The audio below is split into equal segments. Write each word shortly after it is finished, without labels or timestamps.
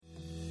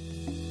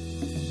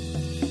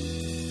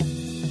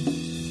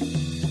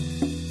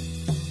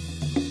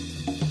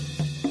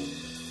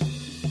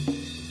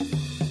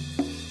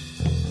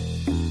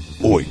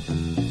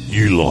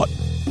lot.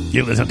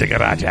 You listen to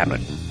Garage Hammer,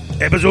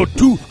 episode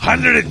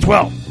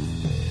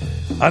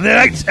 212. On the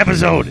next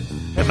episode,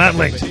 the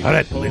Manlings are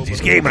at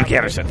Lindsay's Gamer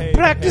Garrison,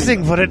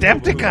 practicing for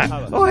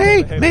Adepticon. Oh,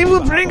 hey, maybe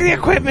we'll bring the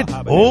equipment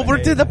over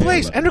to the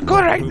place and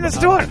record right in the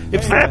store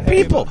in front of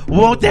people.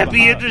 Won't that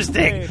be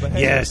interesting?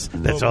 Yes,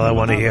 that's all I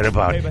want to hear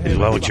about, is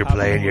what you're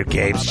playing your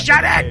games.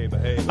 Shut it!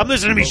 I'm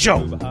listening to me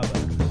show.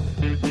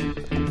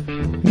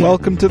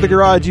 Welcome to the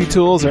Garage, you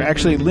tools, or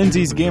actually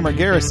Lindsay's Gamer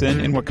Garrison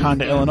in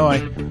Wakanda, Illinois.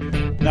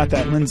 Not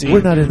that Lindsay.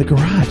 We're not in the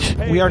garage.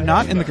 We are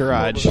not in the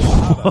garage.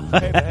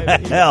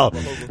 Hell,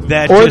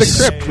 that Or just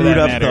the crypt, for screwed that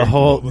up matter. the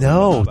whole...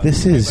 No,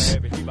 this is...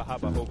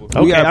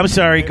 Okay, I'm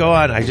sorry. Go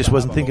on. I just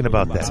wasn't thinking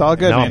about that. It's all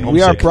good, Now man. I'm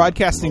We are homesick.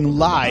 broadcasting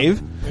live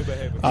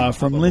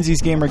from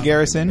Lindsay's Gamer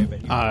Garrison.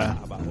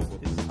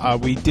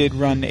 We did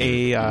run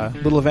a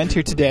little event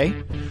here today,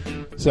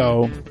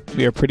 so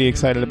we are pretty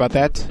excited about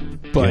that.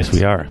 But Yes,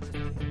 we are.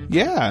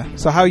 Yeah.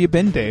 So how you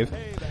been, Dave?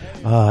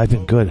 I've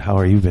been good. How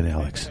are you been,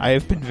 Alex? I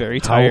have been very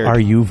tired. How are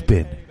you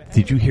been?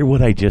 Did you hear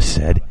what I just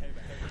said?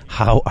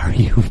 How are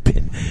you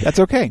been?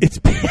 That's okay. It's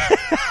been...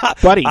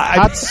 Buddy,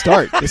 hot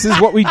start. This is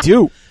what we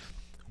do.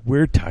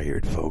 We're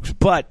tired, folks,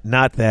 but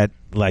not that,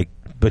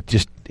 but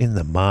just in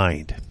the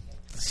mind.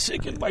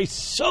 Sick in my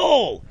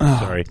soul.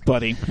 Sorry.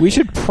 Buddy, we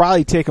should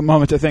probably take a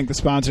moment to thank the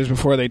sponsors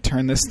before they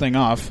turn this thing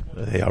off.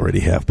 They already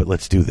have, but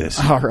let's do this.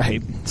 All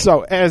right.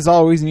 So, as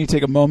always, we need to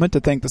take a moment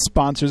to thank the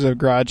sponsors of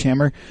Garage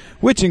Hammer,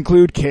 which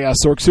include Chaos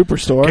Orc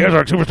Superstore. Chaos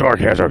Orc Superstore.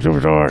 Chaos Orc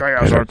Superstore.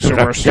 Chaos Orc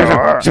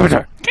Superstore.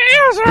 Superstore.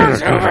 Chaos Orc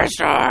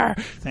Superstore.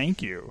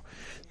 Thank you.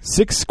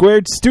 6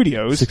 Squared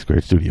Studios. 6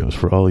 Squared Studios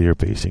for all your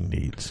basing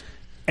needs.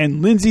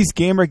 And Lindsay's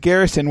Gamer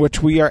Garrison,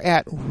 which we are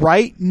at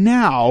right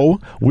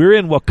now. We're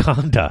in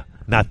Wakanda.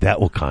 Not that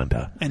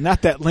Wakanda. And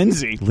not that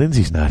Lindsay.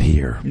 Lindsay's not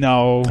here.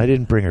 No. I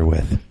didn't bring her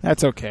with.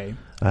 That's okay.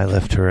 I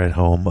left her at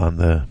home on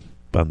the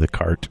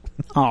cart.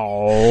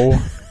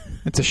 Oh,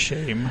 it's a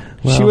shame.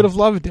 Well, she would have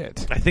loved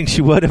it. I think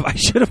she would have. I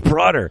should have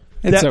brought her.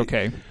 It's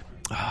okay.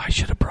 Oh, I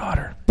should have brought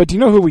her. But do you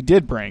know who we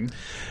did bring?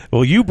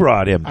 Well, you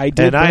brought him. I did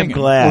and bring I'm him.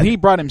 glad. Well, he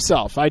brought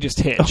himself. I just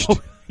hitched. Oh,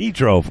 he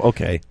drove.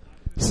 Okay.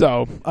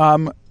 So,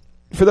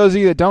 for those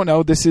of you that don't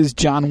know, this is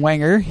John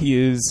Wenger. He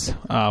is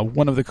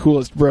one of the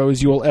coolest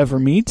bros you will ever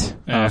meet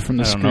from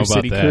the Screw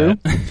City crew.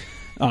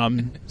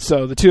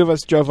 So the two of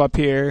us drove up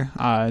here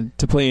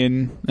to play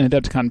in an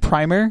Adepticon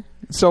Primer.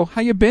 So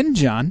how you been,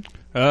 John?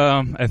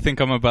 I think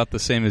I'm about the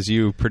same as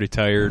you. Pretty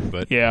tired,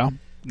 but Yeah,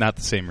 not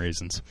the same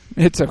reasons.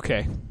 it's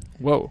okay.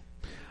 Whoa.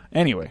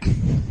 Anyway.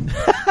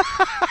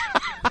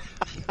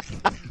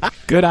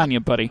 Good on you,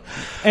 buddy.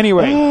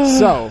 Anyway,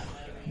 so...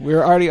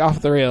 we're already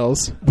off the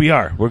rails. We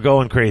are. We're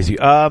going crazy.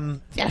 So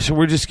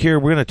we're just here.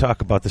 We're going to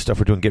talk about the stuff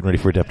we're doing, getting ready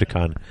for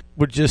Adepticon.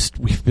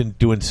 We've been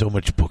doing so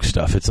much book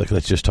stuff. It's like,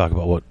 let's just talk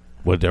about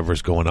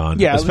whatever's going on.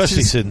 Yeah,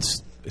 especially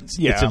since it's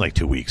in like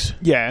 2 weeks.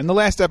 Yeah, and the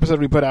last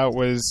episode we put out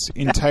was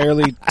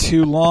entirely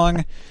too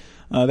long.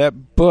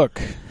 That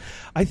book...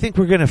 I think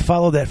we're going to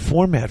follow that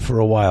format for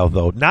a while,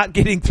 though. Not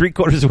getting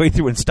 3/4 of the way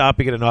through and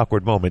stopping at an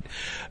awkward moment,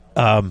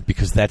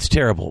 because that's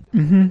terrible.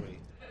 Mm-hmm.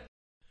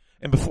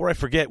 And before I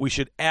forget, we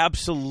should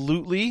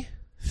absolutely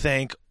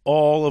thank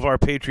all of our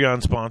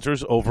Patreon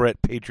sponsors over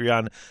at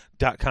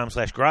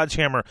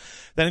patreon.com/GarageHammer.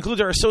 That includes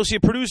our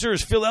associate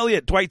producers, Phil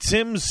Elliott, Dwight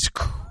Sims,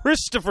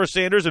 Christopher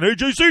Sanders, and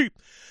AJC.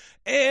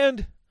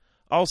 And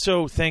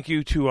also thank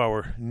you to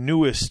our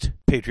newest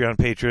Patreon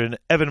patron,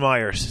 Evan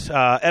Myers.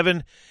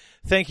 Evan,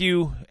 thank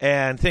you,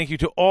 and thank you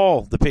to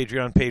all the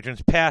Patreon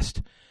patrons,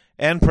 past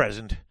and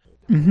present.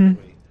 Mm-hmm.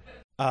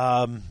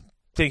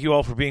 Thank you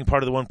all for being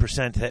part of the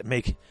 1% that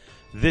make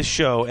this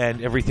show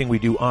and everything we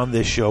do on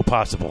this show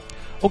possible.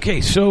 Okay,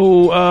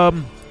 so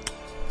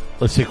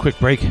let's take a quick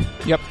break.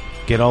 Yep.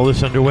 Get all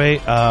this underway.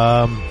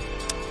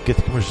 Get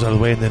the commercials out of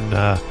the way, and then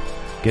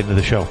get into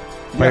the show.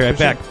 Be right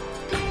back. Sure.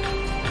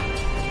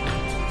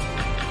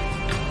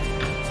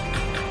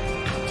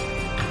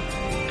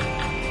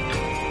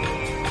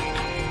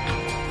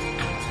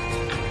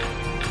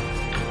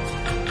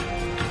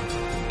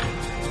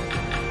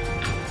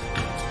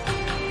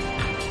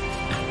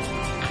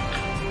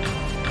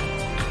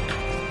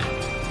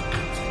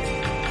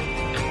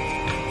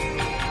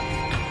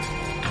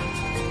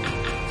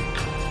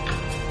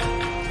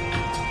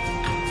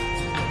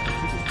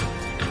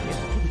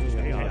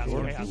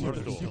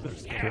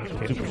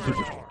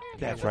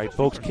 That's right,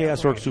 folks.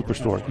 Chaos Orc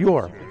Superstore,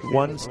 your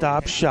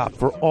one-stop shop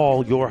for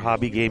all your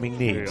hobby gaming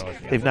needs.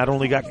 They've not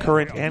only got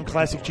current and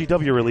classic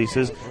GW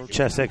releases,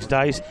 Chess X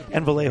Dice,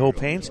 and Vallejo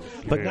paints,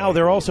 but now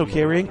they're also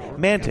carrying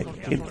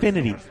Mantic,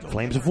 Infinity,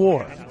 Flames of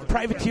War,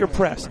 Privateer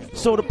Press,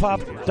 Soda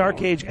Pop,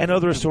 Dark Age, and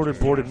other assorted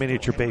board and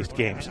miniature-based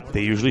games.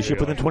 They usually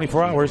ship within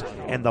 24 hours,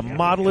 and the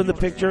model in the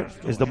picture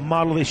is the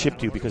model they ship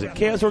to you, because at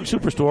Chaos Orc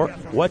Superstore,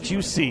 what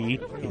you see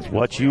is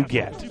what you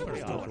get.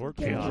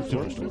 Chaos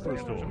Orc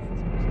Superstore.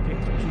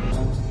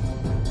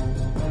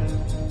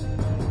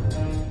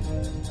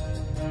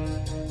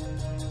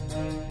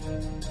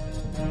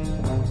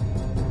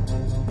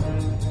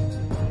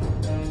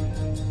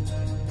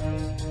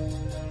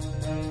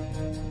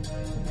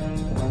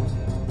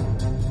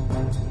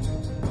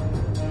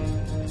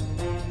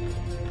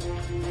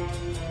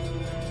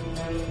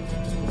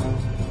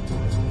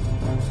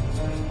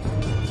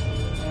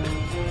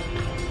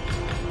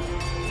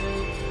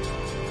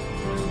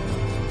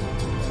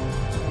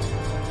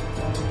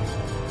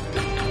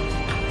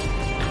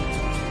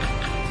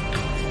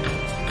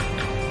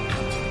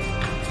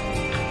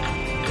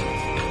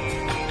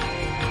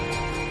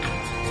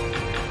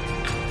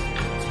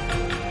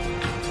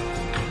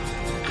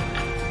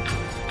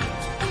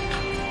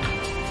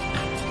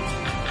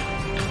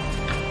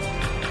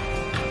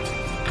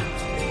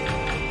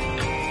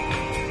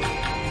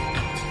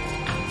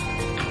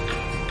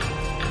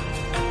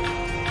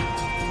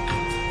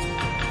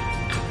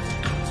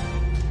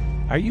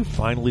 Are you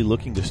finally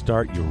looking to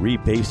start your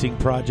rebasing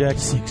project?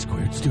 6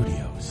 Squared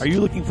Studios. Are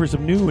you looking for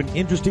some new and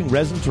interesting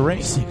resin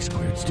terrain? 6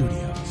 Squared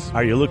Studios.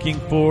 Are you looking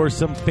for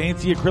some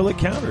fancy acrylic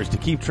counters to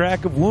keep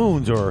track of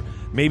wounds or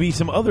maybe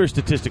some other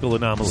statistical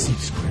anomalies?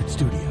 6 Squared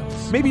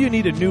Studios. Maybe you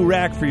need a new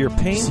rack for your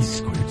paints? 6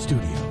 Squared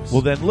Studios.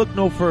 Well, then look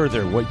no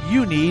further. What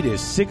you need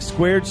is 6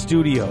 Squared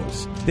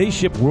Studios. They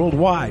ship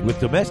worldwide with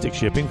domestic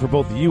shipping for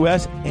both the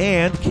U.S.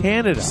 and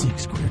Canada.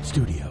 6 Squared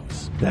Studios.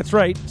 That's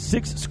right,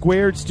 6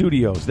 Squared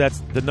Studios. That's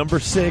the number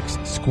 6,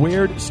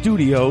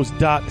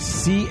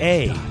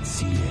 squaredstudios.ca.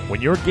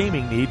 When your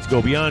gaming needs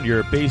go beyond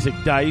your basic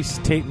dice,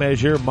 tape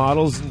measure,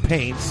 models, and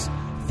paints,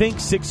 think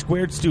 6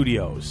 Squared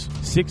Studios.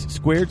 6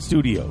 Squared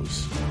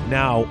Studios.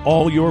 Now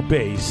all your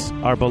base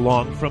are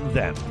belong from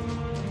them.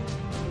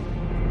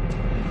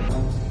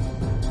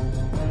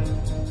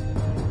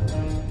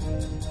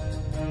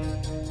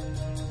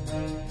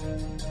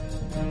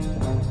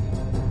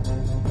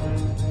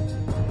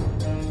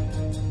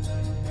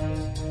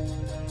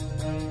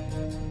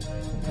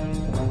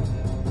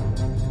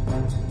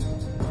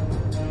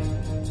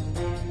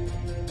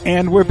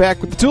 And we're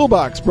back with the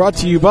Toolbox, brought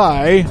to you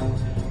by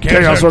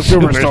Chaos Orc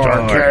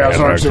Superstore. Chaos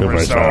Orc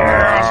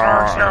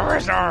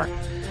Superstore.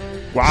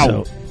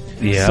 Wow.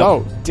 Yeah.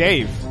 So,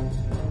 Dave,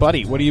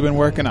 buddy, what have you been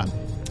working on?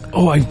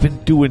 Oh, I've been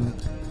doing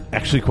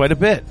actually quite a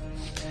bit.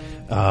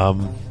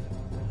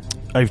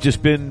 I've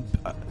just been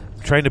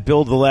trying to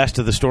build the last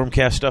of the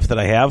Stormcast stuff that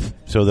I have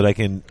so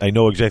that I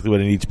know exactly what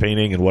it needs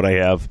painting and what I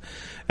have.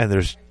 And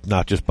there's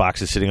not just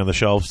boxes sitting on the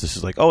shelves. This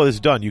is like, oh, this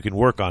is done. You can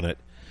work on it.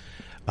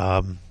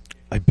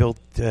 I built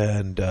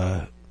and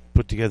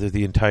put together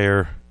the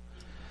entire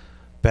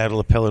Battle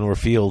of Pelennor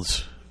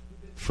Fields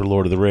for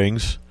Lord of the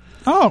Rings.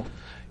 Oh.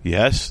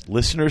 Yes,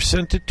 listeners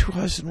sent it to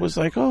us and was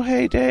like, oh,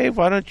 hey, Dave,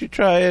 why don't you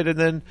try it? And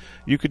then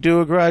you could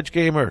do a Garage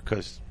Gamer.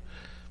 And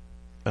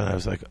I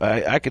was like,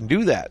 I can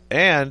do that.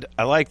 And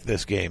I like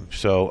this game.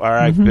 So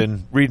I've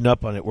been reading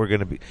up on it.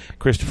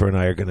 Christopher and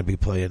I are going to be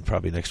playing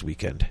probably next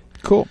weekend.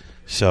 Cool.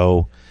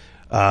 So,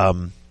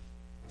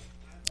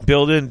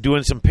 building,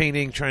 doing some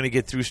painting, trying to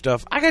get through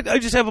stuff. I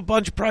just have a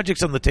bunch of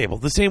projects on the table.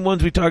 The same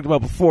ones we talked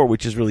about before,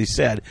 which is really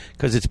sad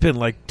because it's been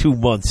like 2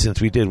 months since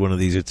we did one of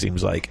these, it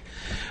seems like.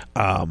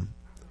 But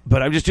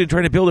I'm just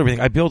trying to build everything.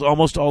 I built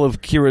almost all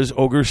of Kira's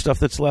Ogre stuff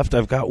that's left.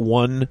 I've got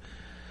one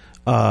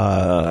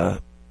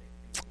Stonehorn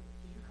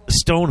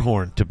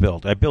to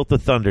build. I built the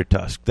Thunder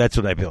Tusk. That's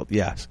what I built,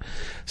 yes.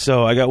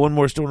 So I got one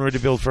more Stonehorn to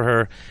build for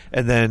her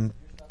and then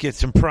get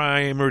some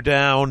primer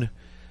down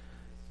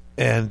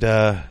and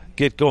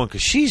get going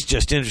because she's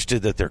just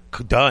interested that they're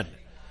done,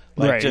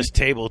 like right. Just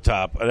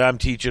tabletop. And I'm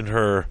teaching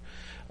her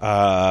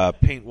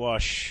paint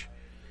wash,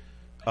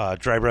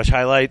 dry brush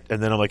highlight,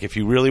 and then I'm like, if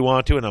you really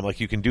want to, and I'm like,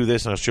 you can do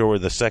this, and I'll show her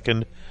the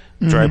second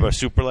dry brush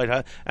super light.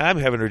 And I'm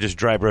having her just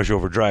dry brush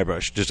over dry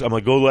brush. I'm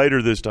like, go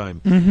lighter this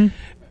time,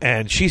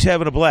 and she's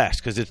having a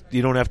blast because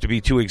you don't have to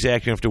be too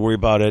exact. You don't have to worry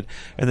about it.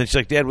 And then she's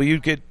like, Dad, will you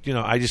get?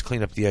 I just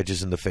clean up the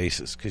edges and the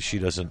faces because she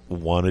doesn't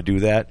want to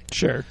do that.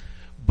 Sure,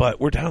 but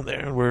we're down there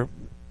and we're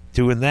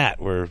doing that.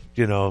 We're,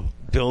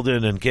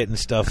 building and getting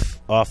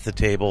stuff off the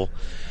table.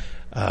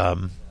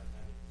 The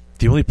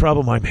only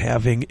problem I'm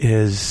having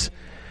is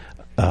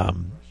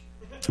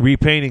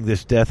repainting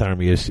this Death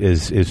Army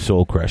is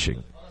soul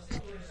crushing.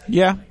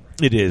 Yeah.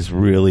 It is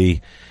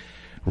really,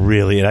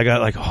 really. And I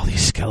got like all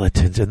these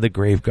skeletons and the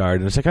grave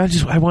guard. And it's like, I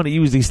want to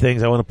use these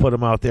things. I want to put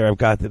them out there. I've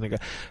got them. And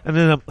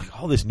then I'm like,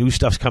 all this new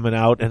stuff's coming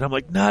out. And I'm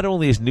like, not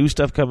only is new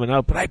stuff coming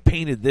out, but I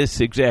painted this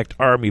exact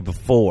army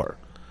before.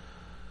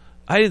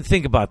 I didn't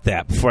think about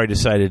that before I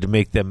decided to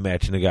make them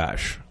match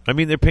Nagash. I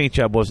mean, their paint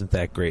job wasn't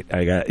that great.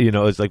 I got,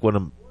 it's like one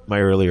of my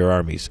earlier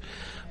armies.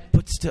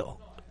 But still,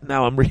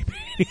 now I'm repainting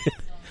it.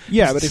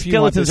 Yeah, but if you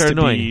want this to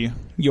be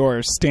your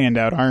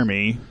standout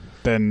army,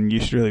 then you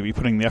should really be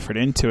putting the effort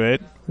into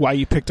it. Why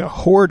you picked a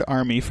Horde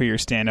army for your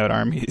standout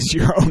army is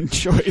your own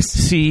choice.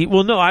 See,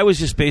 well, no, I was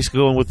just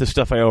basically going with the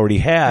stuff I already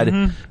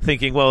had,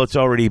 thinking, well, I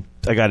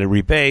got it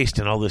rebased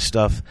and all this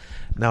stuff.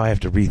 Now I have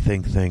to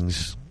rethink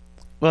things.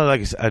 Well,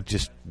 like I said, I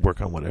just work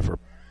on whatever.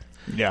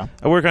 Yeah.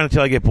 I work on it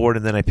until I get bored,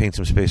 and then I paint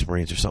some Space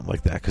Marines or something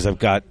like that, because I've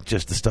got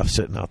just the stuff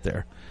sitting out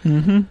there.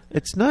 Mm-hmm.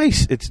 It's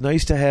nice. It's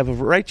nice to have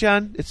right,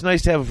 John? It's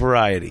nice to have a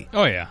variety.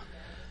 Oh, yeah.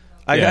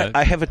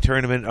 I have a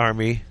tournament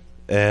army,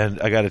 and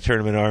I got a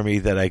tournament army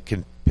that I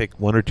can pick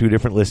one or two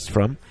different lists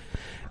from.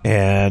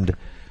 And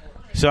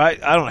so I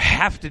don't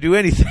have to do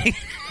anything.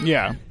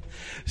 Yeah.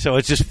 So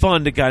it's just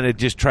fun to kind of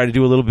just try to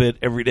do a little bit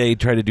every day,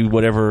 try to do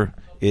whatever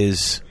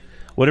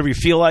you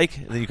feel like,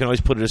 and then you can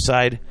always put it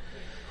aside.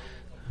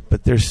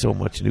 But there's so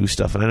much new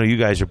stuff, and I know you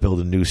guys are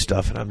building new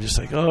stuff, and I'm just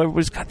like, oh,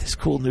 everybody's got this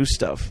cool new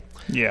stuff.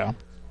 Yeah.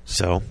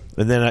 So,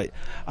 and then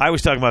I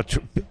was talking about,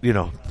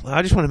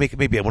 I just want to make it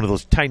maybe one of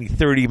those tiny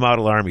 30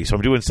 model armies. So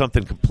I'm doing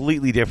something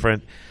completely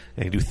different,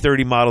 and you do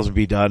 30 models and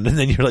be done, and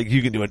then you're like,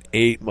 you can do an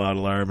 8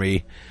 model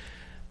army.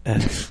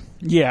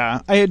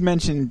 Yeah, I had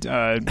mentioned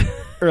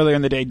earlier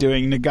in the day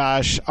doing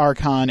Nagash,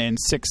 Archon, and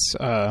 6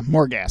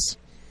 Morghast.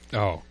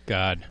 Oh,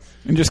 God.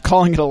 And just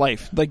calling it a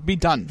life. Like, be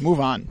done. Move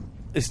on.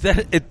 Is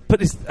that it?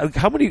 But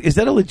how many? Is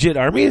that a legit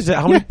army? Is that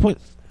how many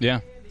points?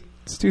 Yeah,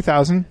 it's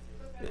 2,000.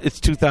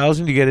 It's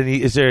 2,000. You get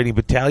any? Is there any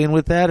battalion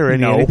with that or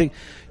anything?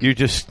 You're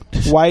just.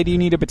 Why do you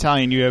need a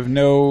battalion? You have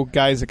no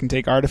guys that can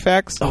take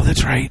artifacts. Oh,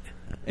 that's right.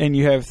 And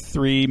you have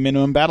 3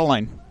 minimum battle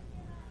line.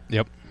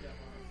 Yep.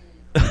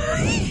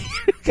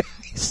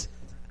 Guys.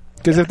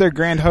 Because if they're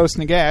Grand Host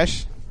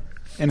Nagash,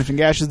 and if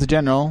Nagash is the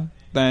general,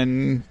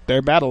 then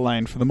they're battle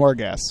line for the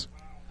Morghast.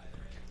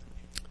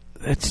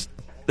 That's.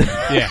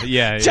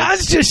 Yeah.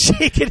 John's just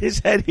shaking his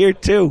head here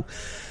too.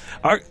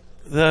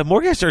 The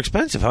Morghasts are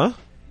expensive, huh?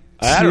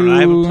 I don't know. I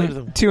haven't played with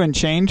them. 2 and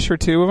change for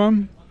 2 of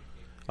them.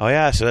 Oh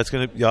yeah, so that's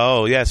gonna.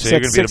 Oh yeah, so you're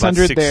gonna be at about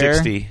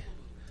 660.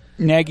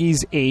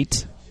 Nagy's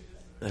 8.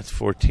 That's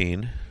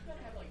 14.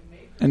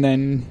 And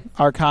then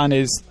Archon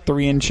is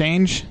 3 and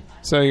change.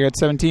 So you're at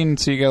 17.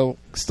 So you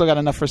still got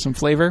enough for some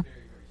flavor.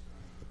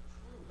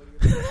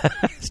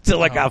 Still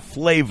like a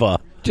flavor.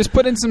 Just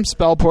put in some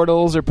spell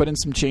portals or put in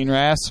some chain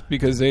rasp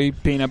because they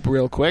paint up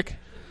real quick.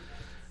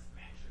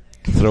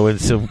 Throw in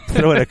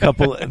a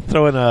couple.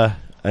 Throw in an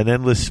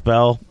endless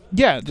spell.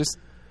 Yeah, just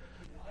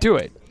do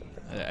it.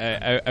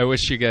 I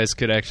wish you guys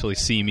could actually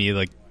see me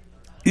like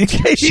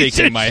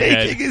shaking my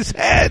head. Shaking his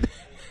head.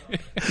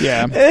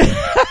 Yeah.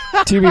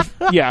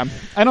 Yeah,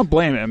 I don't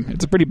blame him.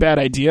 It's a pretty bad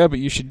idea, but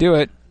you should do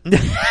it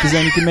because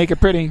then you can make it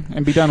pretty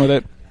and be done with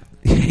it.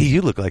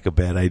 You look like a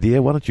bad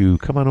idea. Why don't you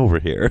come on over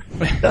here?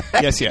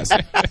 Yes.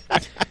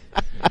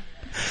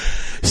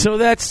 So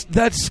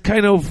that's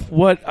kind of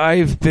what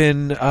I've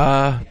been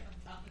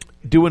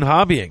doing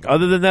hobbying.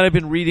 Other than that, I've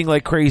been reading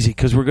like crazy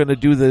because we're going to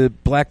do the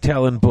Black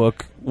Talon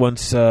book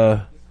once.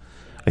 I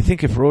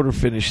think if Rotor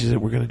finishes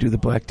it, we're going to do the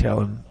Black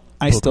Talon.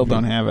 I still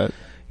don't have it.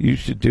 You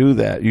should do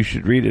that. You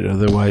should read it.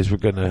 Otherwise, we're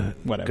gonna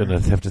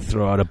have to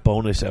throw out a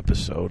bonus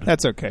episode.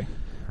 That's okay.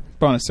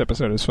 Bonus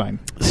episode is fine.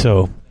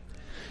 So,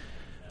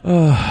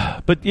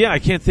 but yeah, I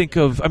can't think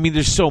of. I mean,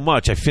 there's so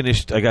much. I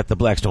got the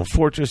Blackstone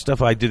Fortress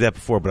stuff. I did that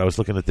before, but I was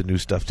looking at the new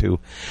stuff too.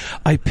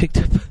 I picked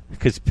up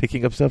because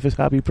picking up stuff is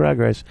hobby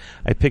progress.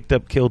 I picked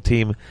up Kill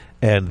Team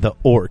and the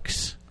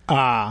Orcs.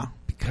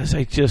 Because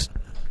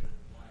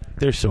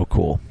they're so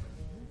cool.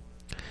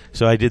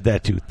 So I did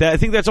that too. I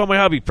think that's all my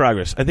hobby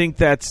progress. I think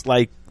that's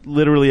like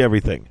literally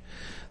everything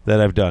that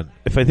I've done.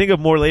 If I think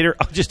of more later,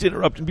 I'll just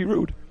interrupt and be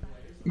rude.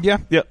 Yeah,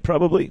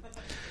 probably.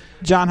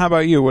 John, how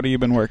about you? What have you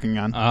been working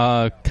on?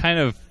 Kind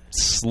of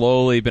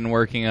slowly been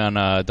working on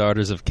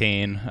Daughters of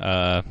Cain.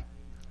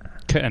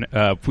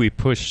 We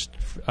pushed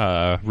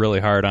really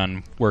hard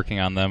on working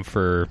on them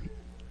for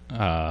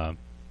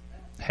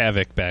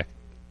Havoc back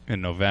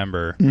in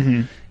November,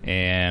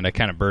 and I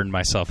kind of burned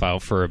myself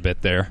out for a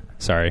bit there.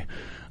 Sorry.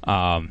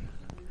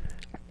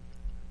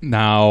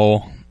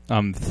 Now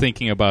I'm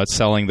thinking about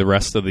selling the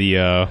rest of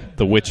the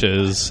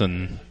witches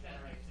and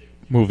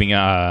moving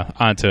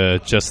onto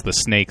just the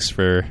snakes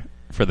for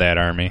that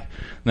army. And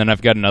then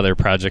I've got another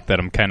project that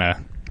I'm kind of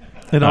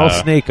an all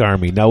snake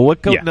army. Now,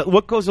 what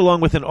goes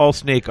along with an all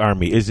snake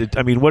army? Is it?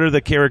 I mean, what are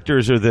the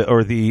characters or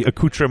the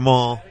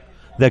accoutrement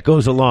that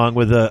goes along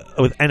with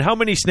and how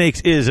many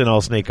snakes is an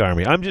all snake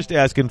army? I'm just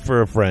asking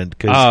for a friend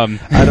because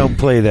I don't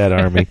play that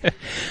army.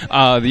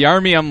 The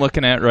army I'm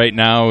looking at right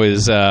now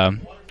is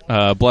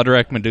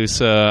Bloodwreck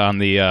Medusa on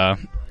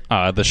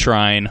the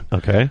shrine.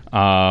 Okay.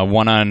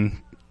 One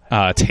on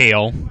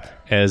tail,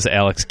 as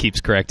Alex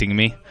keeps correcting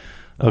me.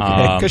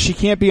 Okay. Because she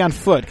can't be on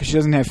foot because she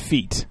doesn't have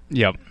feet.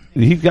 Yep.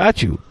 He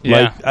got you.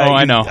 Yeah.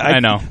 I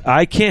know.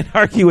 I can't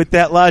argue with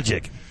that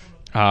logic.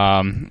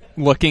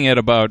 Looking at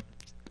about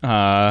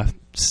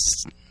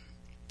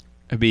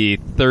it'd be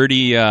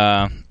 30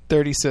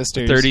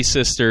 sisters. 30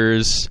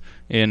 sisters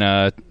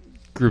in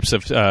groups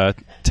of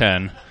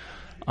 10.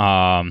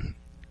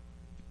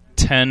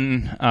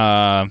 10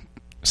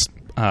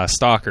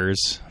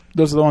 stalkers.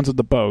 Those are the ones with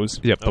the bows.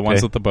 Yep, the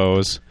ones with the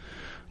bows.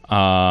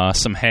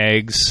 Some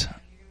hags,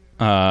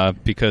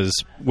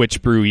 because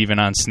Witch Brew, even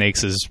on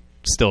snakes, is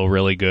still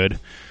really good.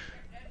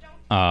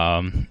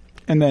 And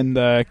then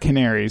the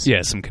canaries.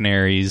 Yeah, some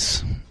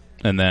canaries.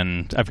 And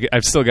then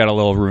I've still got a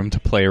little room to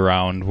play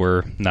around.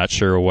 We're not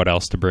sure what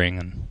else to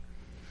bring.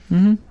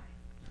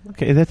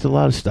 Okay, that's a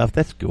lot of stuff.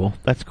 That's cool.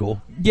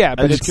 Yeah,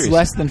 but it's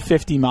less than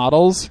 50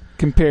 models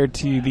compared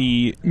to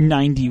the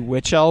 90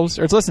 witch elves.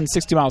 Or it's less than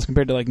 60 models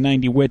compared to like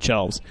 90 witch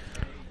elves.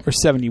 Or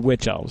 70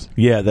 witch elves.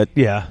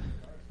 Yeah.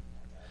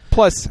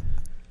 Plus,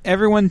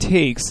 everyone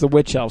takes the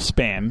witch elf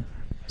spam.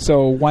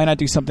 So why not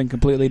do something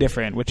completely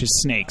different, which is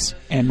snakes?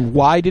 And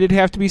why did it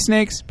have to be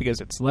snakes?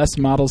 Because it's less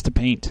models to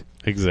paint.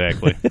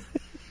 Exactly.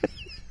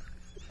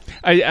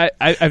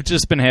 I've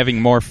just been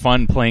having more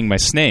fun playing my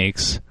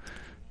snakes.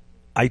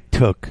 I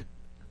took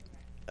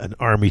an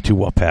army to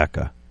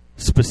Wapaka.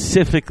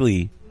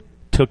 Specifically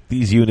took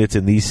these units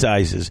in these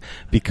sizes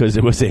because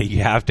it was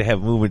you have to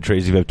have movement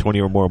trays if you have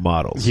 20 or more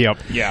models. Yep.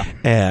 Yeah.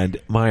 And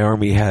my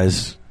army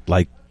has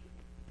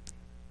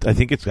I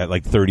think it's got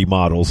 30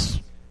 models,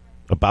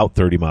 about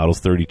 30 models,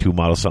 32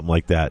 models, something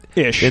like that.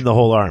 Ish. In the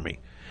whole army.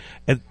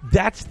 And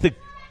that's the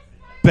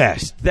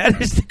best.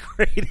 That is the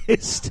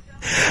greatest.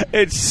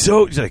 It's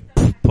so just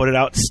put it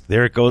out.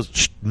 There it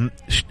goes.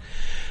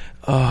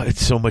 Oh,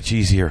 it's so much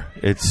easier.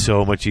 It's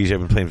so much easier.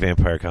 I've been playing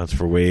vampire counts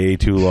for way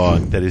too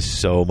long. That is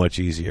so much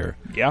easier.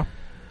 Yeah.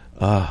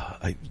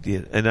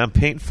 And I'm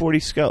painting 80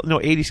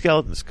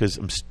 skeletons because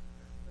I'm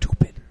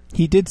stupid.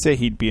 He did say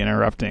he'd be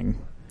interrupting.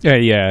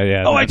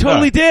 Yeah. Oh, I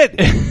totally did.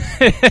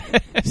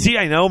 See,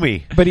 I know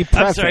me. But he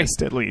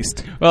prefaced at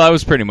least. Well, I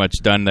was pretty much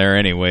done there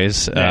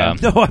anyways. No,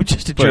 I'm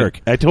just a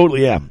jerk. I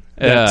totally am.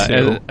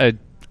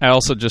 I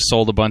also just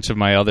sold a bunch of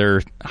my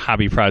other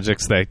hobby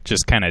projects that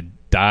just kind of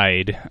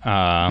died,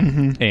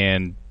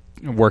 and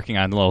working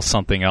on a little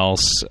something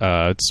else.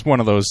 It's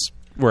one of those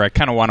where I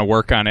kind of want to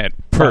work on it.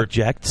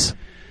 Projects.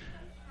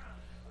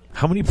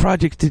 How many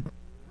projects did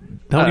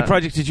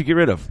you get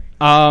rid of?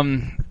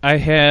 I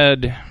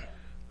had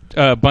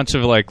a bunch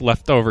of like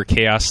leftover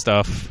chaos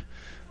stuff.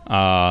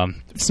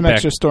 Some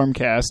extra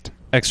Stormcast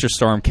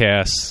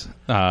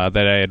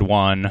that I had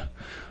won.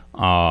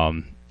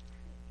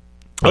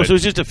 So it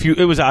was just a few.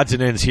 It was odds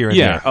and ends here and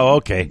there. Oh,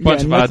 okay.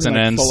 Bunch of odds and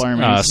ends.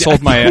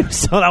 Sold my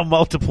sold out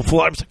multiple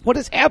full armies. What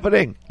is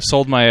happening?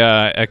 Sold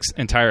my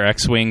entire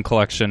X-wing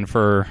collection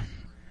for.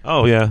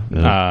 Oh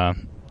yeah.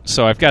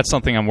 So I've got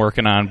something I'm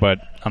working on, but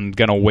I'm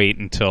gonna wait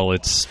until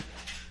it's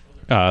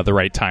the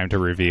right time to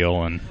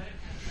reveal. And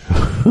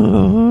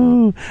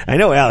I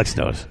know Alex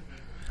knows.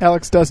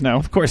 Alex does know.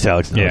 Of course,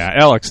 Alex knows. Yeah,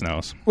 Alex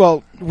knows.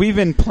 Well, we've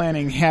been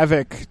planning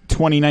Havoc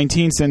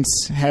 2019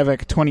 since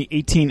Havoc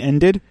 2018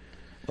 ended.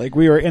 Like,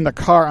 we were in the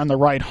car on the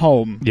ride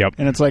home. Yep.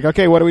 And it's like,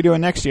 okay, what are we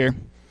doing next year?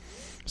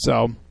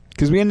 So,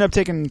 because we ended up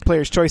taking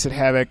Player's Choice at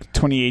Havoc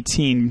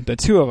 2018, the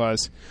two of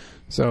us.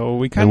 So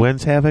we kind of... And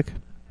when's Havoc?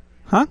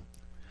 Huh?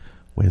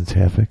 When's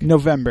Havoc?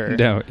 November.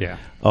 No, yeah.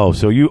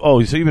 So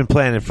you've been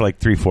planning for like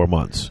 3-4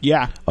 months.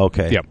 Yeah.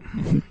 Okay. Yep.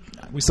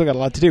 We still got a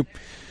lot to do.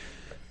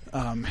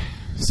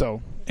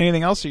 So,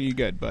 anything else, or are you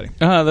good, buddy?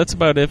 That's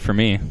about it for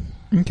me.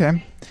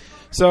 Okay.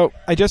 So,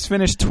 I just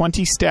finished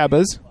 20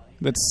 Stabbas.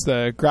 That's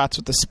the Grots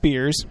with the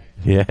spears.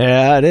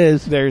 Yeah, it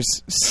is. There's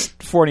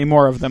 40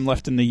 more of them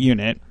left in the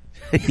unit.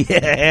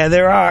 Yeah,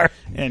 there are.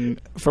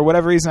 And for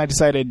whatever reason, I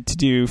decided to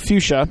do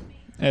Fuchsia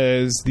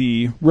as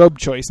the robe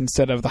choice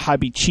instead of the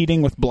hobby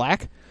cheating with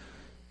black,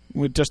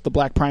 with just the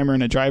black primer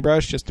and a dry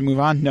brush just to move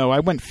on. No,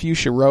 I went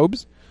Fuchsia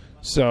robes.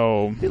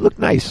 So they look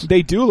nice.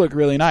 They do look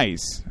really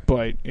nice,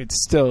 but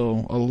it's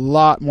still a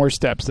lot more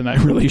steps than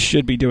I really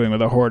should be doing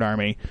with a Horde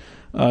army.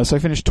 So I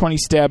finished 20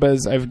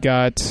 Stabbas. I've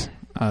got...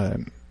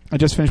 I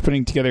just finished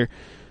putting together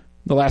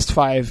the last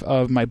 5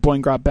 of my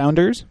Boingrot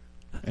Bounders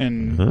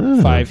and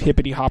 5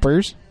 Hippity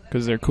Hoppers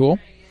because they're cool.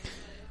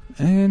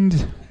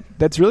 And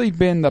that's really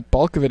been the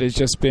bulk of it, has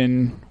just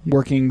been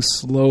working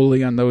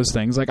slowly on those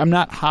things. Like, I'm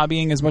not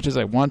hobbying as much as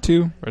I want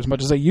to or as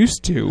much as I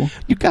used to.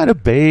 You got a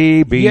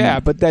baby. Yeah,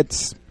 but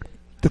that's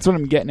what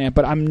I'm getting at.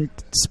 But I'm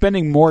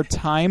spending more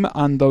time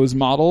on those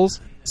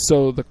models,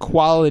 so the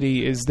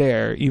quality is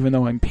there, even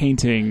though I'm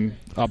painting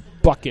a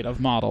bucket of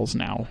models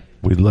now.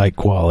 We like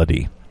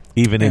quality.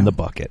 Even in the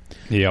bucket.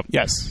 Yep.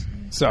 Yes.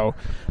 So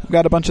I've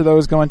got a bunch of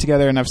those going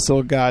together, and I've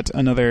still got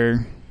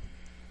another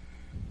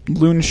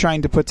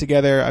Loonshine to put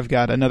together. I've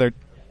got another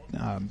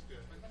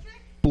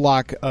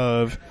block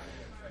of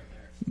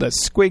the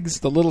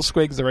squigs, the little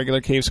squigs, the regular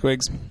cave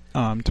squigs,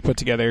 to put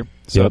together.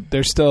 So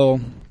there's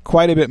still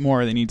quite a bit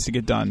more that needs to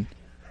get done.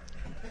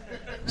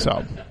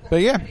 So,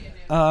 but yeah.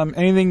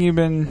 Anything you've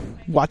been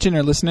watching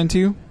or listening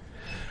to?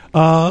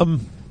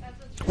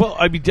 Well,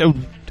 I mean,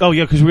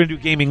 because we're gonna do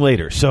gaming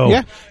later. So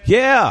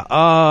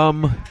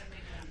I'm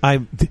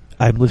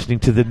listening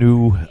to the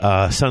new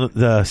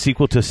the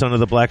sequel to Son of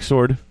the Black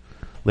Sword,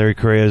 Larry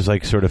Correa's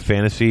like sort of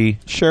fantasy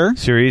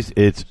series.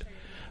 It's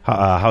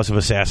House of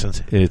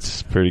Assassins.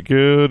 It's pretty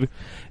good.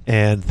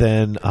 And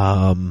then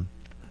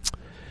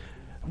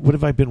what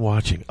have I been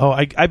watching? Oh,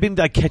 I've been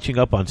catching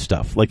up on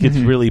stuff. Like, it's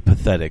really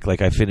pathetic.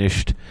 Like, I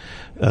finished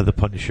The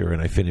Punisher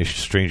and I finished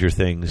Stranger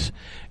Things,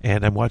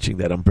 and I'm watching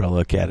that Umbrella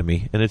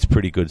Academy, and it's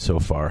pretty good so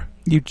far.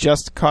 You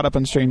just caught up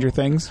on Stranger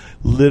Things?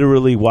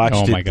 Literally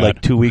watched it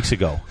like 2 weeks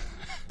ago.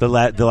 The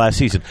last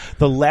season.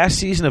 The last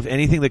season of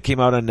anything that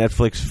came out on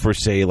Netflix for,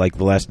 say, like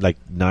the last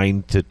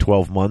 9 to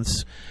 12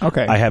 months.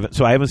 Okay. I haven't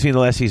seen the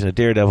last season of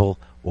Daredevil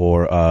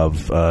or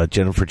of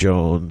Jennifer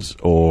Jones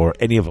or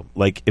any of them.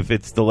 Like, if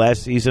it's the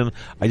last season,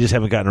 I just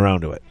haven't gotten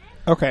around to it.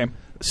 Okay.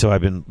 So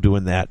I've been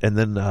doing that. And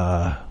then,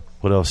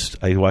 what else?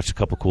 I watched a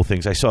couple cool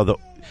things. I saw do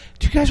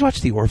you guys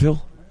watch The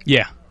Orville?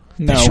 Yeah.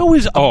 No. The show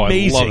is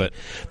amazing. I love it.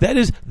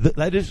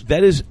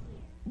 That is,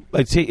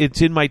 I'd say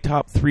it's in my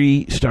top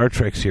 3 Star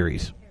Trek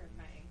series.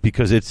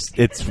 Because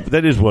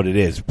that is what it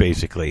is,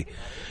 basicacfarlane.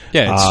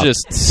 Yeah, it's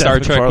just Star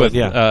Trek with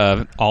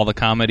all the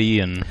comedy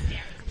and...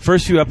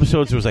 First few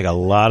episodes, there was like a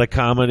lot of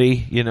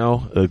comedy,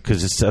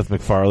 because it's Seth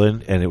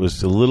MacFarlane, and it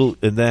was a little...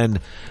 And then,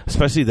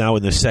 especially now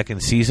in the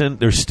second season,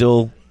 there's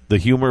still the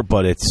humor,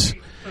 but it's...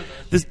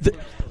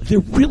 They're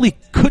really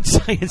good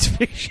science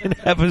fiction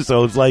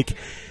episodes. Like,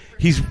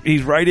 he's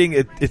writing...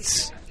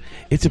 It's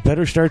a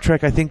better Star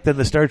Trek, I think, than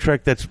the Star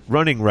Trek that's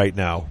running right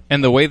now.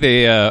 And the way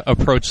they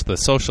approach the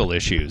social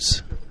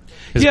issues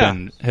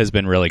has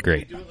been really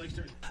great.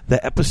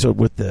 the episode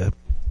with the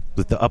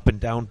up and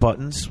down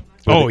buttons.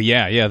 Oh,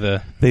 yeah.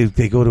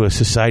 They go to a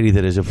society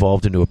that has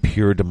evolved into a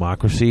pure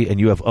democracy, and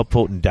you have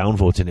upvote and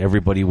downvotes, and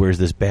everybody wears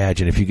this badge.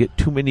 And if you get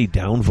too many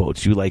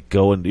downvotes, you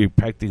go and you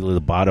practically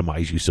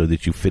lobotomize you so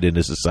that you fit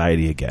into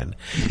society again.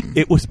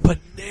 It was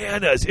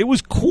bananas. It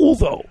was cool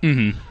though.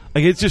 Mm-hmm.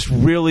 Like it's just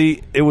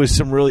really. It was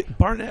some really.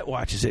 Barnett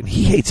watches it, and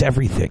he hates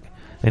everything,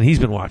 and he's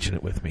been watching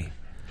it with me.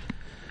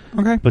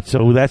 Okay. But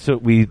so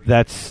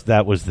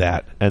that was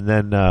that. And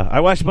then I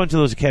watched a bunch of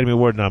those Academy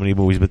Award nominee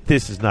movies, but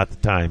this is not the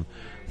time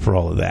for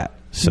all of that.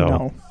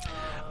 So,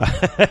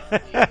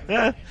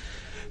 no.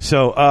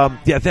 So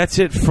that's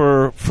it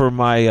for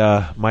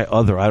my my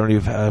other. I don't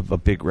even have a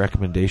big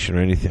recommendation or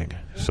anything.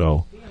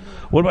 So,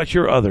 what about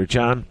your other,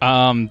 John?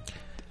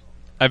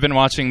 I've been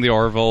watching The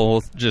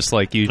Orville, just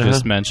like you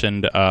just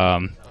mentioned.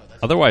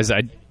 Otherwise,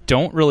 I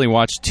don't really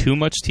watch too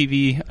much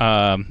TV.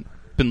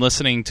 Been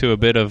listening to a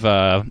bit of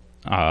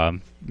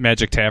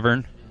Magic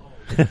Tavern.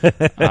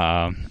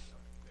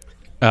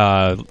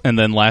 And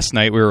then last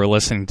night we were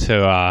listening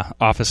to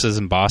Offices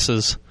and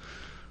Bosses.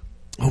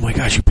 Oh my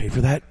gosh, you pay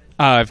for that?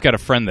 I've got a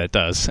friend that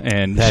does,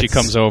 and she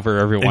comes over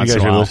every once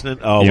in a while. Listening?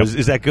 Oh, yep.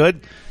 Is that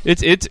good?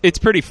 It's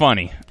pretty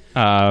funny.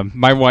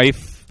 My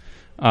wife,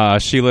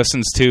 she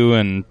listens to,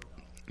 and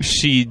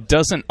she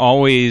doesn't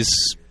always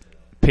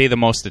pay the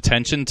most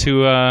attention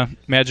to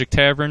Magic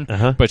Tavern,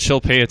 but she'll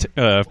pay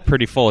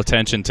pretty full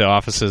attention to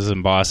Offices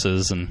and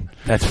Bosses, and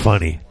that's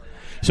funny.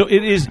 So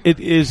it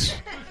is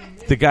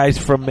the guys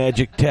from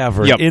Magic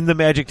Tavern in the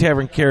Magic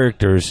Tavern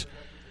characters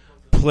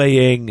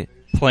playing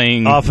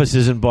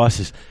Offices and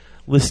Bosses.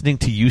 Listening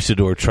to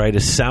Usador try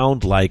to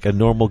sound like a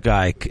normal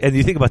guy, and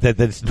you think about that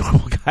it's a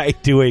normal guy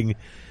doing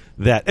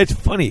that. It's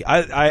funny.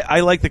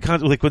 I like the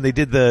concept. Like when they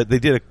did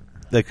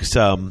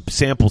some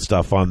sample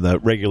stuff on the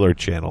regular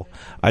channel.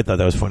 I thought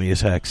that was funny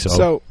as heck.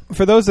 So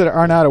for those that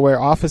are not aware,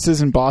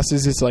 Offices and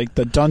Bosses is like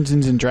the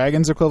Dungeons and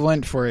Dragons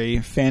equivalent for a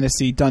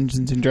fantasy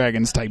Dungeons and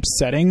Dragons type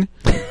setting.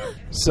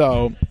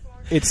 So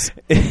it's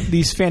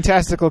these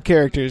fantastical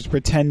characters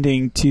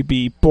pretending to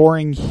be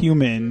boring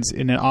humans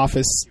in an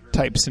office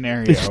type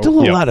scenario. There's still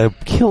a lot of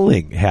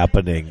killing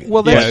happening.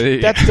 Well,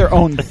 that's their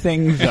own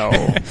thing,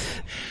 though.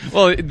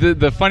 Well,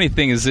 the funny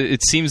thing is,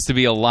 it seems to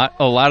be a lot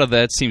of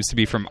that seems to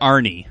be from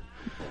Arnie.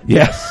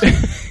 Yes.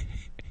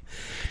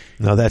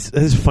 No, that's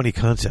a funny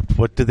concept.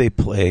 What do they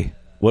play?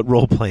 What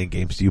role-playing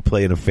games do you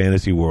play in a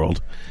fantasy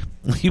world?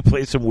 You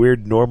play some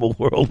weird normal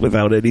world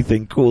without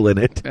anything cool in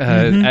it.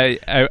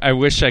 I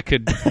wish I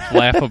could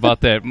laugh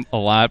about that a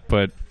lot,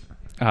 but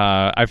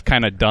I've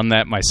kind of done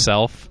that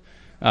myself,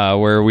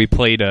 where we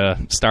played a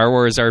Star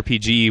Wars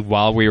RPG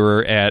while we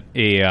were at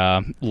a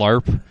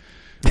LARP,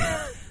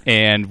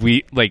 and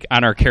we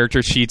on our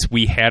character sheets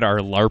we had our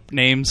LARP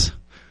names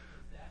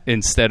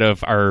instead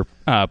of our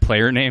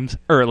player names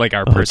or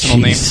our personal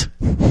names.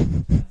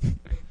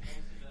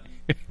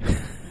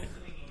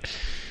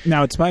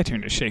 Now it's my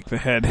turn to shake the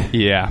head.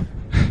 Yeah.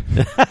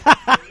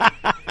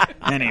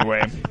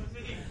 Anyway.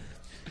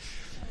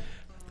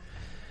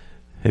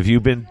 Have you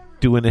been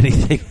doing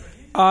anything?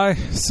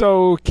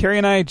 So Carrie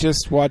and I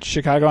just watched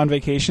Chicago on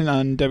Vacation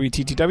on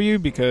WTTW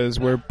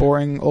because we're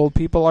boring old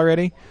people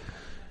already.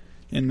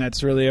 And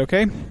that's really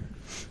okay.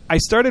 I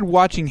started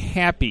watching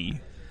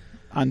Happy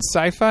on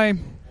Sci-Fi.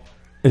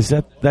 That's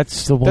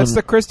the one? That's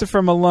the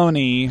Christopher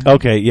Maloney.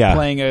 Okay, yeah.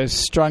 Playing a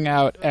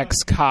strung-out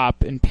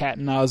ex-cop, and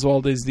Patton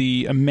Oswalt is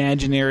the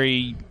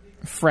imaginary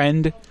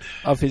friend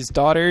of his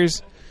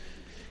daughters.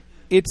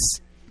 It's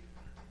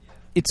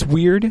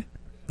weird.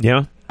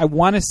 Yeah. I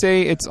want to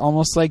say it's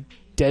almost like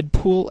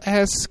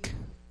Deadpool-esque,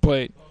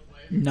 but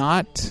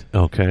not.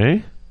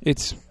 Okay.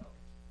 It's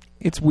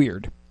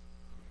weird.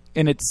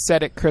 And it's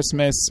set at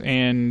Christmas,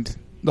 and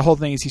the whole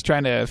thing is he's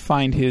trying to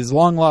find his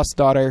long-lost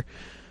daughter,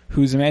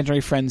 whose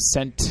imaginary friends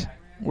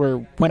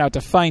went out to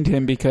find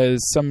him because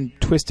some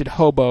twisted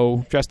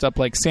hobo dressed up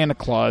like Santa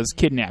Claus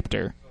kidnapped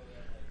her.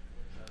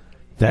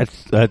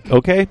 That's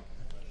okay.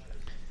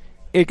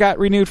 It got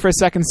renewed for a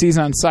second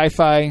season on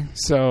Sci-Fi,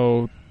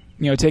 so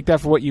take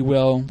that for what you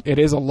will. It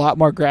is a lot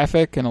more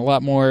graphic and a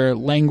lot more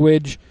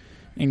language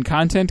and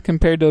content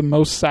compared to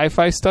most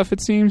sci-fi stuff,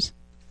 it seems.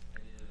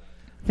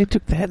 They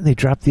took that and they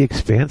dropped The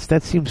Expanse?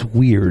 That seems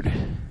weird.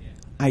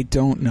 I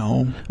don't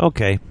know.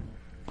 Okay.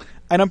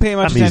 I don't pay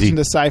much attention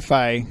to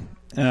sci-fi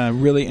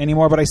really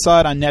anymore, but I saw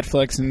it on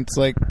Netflix, and it's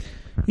like,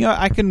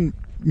 I can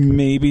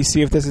maybe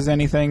see if this is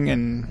anything,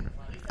 and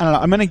I don't know.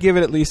 I'm going to give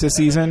it at least a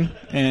season,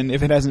 and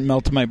if it hasn't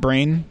melted my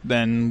brain,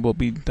 then we'll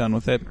be done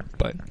with it.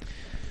 But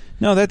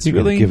no, that's You're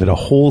really... You're going to give it a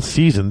whole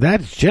season.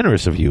 That's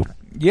generous of you.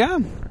 Yeah.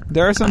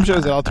 There are some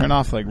shows that I'll turn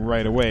off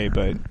right away,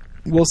 but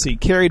we'll see.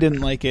 Carrie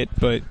didn't like it,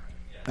 but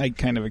I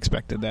kind of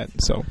expected that,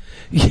 so...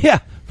 Yeah.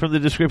 From the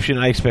description,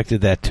 I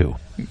expected that too.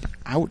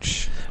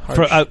 Ouch.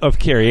 Of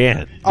Carrie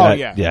Ann. Oh,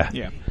 yeah.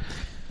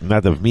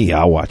 Not of me.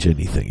 I'll watch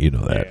anything. You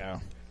know that. Yeah.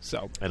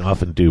 So. And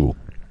often do.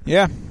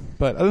 Yeah.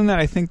 But other than that,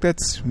 I think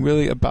that's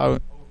really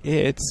about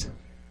it.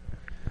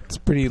 It's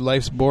pretty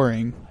life's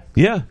boring.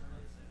 Yeah.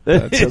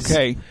 That's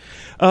okay.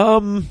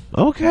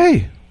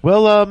 Okay.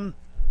 Well,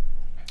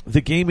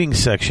 the gaming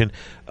section.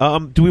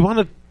 Do we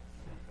want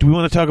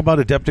to talk about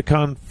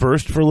Adepticon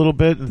first for a little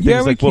bit and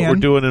things like what we're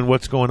doing and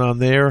what's going on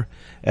there,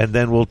 and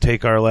then we'll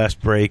take our last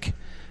break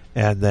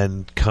and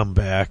then come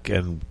back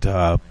and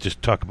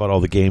just talk about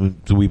all the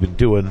games we've been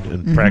doing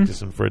and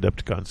practicing for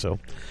Adepticon. So,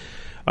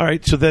 all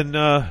right. So then,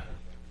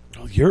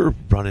 you're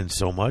running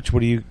so much. What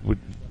do you?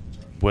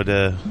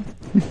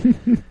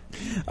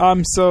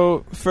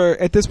 So for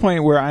at this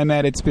point where I'm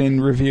at, it's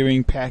been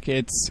reviewing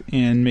packets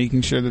and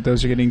making sure that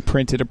those are getting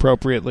printed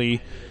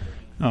appropriately.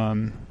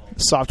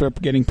 Software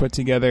getting put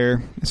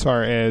together as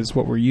far as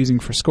what we're using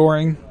for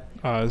scoring.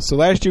 So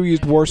last year we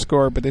used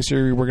WarScore, but this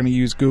year we're going to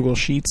use Google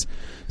Sheets,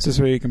 so this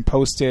way you can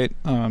post it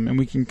and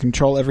we can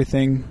control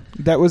everything.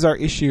 That was our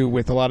issue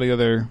with a lot of the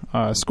other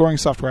scoring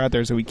software out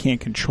there, is that we can't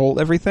control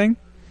everything.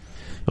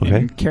 Okay.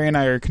 And Carrie and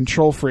I are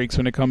control freaks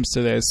when it comes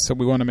to this, so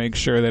we want to make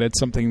sure that it's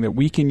something that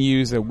we can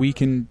use, that we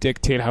can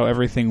dictate how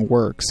everything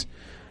works,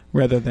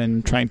 rather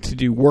than trying to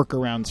do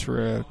workarounds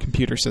for a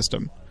computer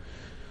system.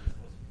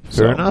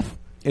 Fair enough.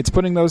 It's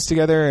putting those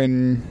together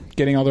and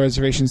getting all the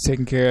reservations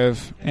taken care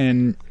of.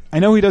 And I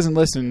know he doesn't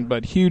listen,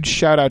 but huge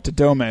shout out to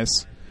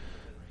Domus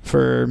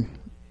for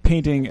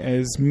painting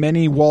as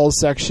many wall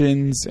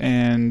sections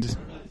and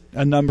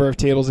a number of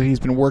tables that he's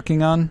been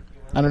working on.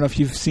 I don't know if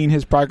you've seen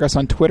his progress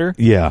on Twitter.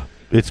 Yeah,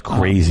 it's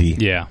crazy.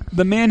 Yeah.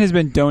 The man has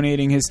been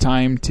donating his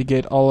time to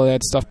get all of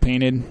that stuff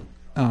painted.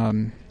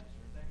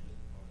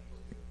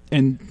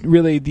 And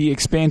really, the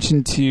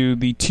expansion to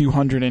the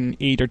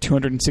 208 or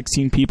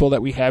 216 people that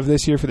we have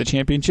this year for the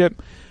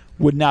championship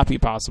would not be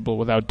possible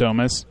without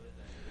Domus.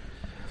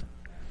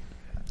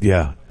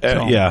 Yeah.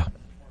 Yeah.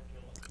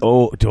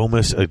 Oh,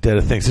 Domus did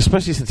a thing,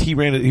 especially since he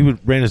ran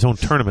his own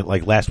tournament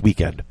like last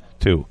weekend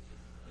too.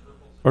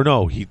 Or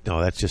no,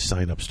 that's just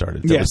sign up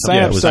started.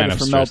 Sign up started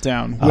for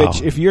Meltdown.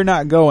 Which, if you're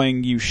not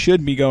going, you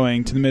should be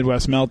going to the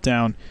Midwest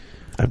Meltdown.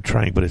 I'm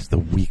trying, but it's the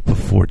week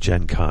before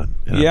Gen Con.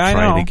 And yeah, I'm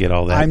trying to get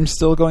all that. I'm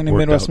still going to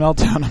Midwest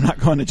Meltdown. I'm not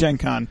going to Gen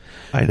Con.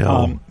 I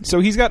know. So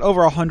he's got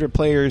over 100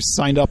 players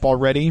signed up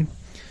already.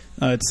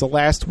 It's the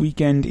last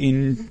weekend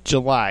in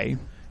July.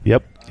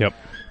 Yep.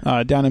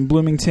 Down in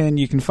Bloomington.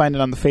 You can find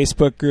it on the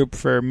Facebook group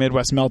for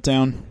Midwest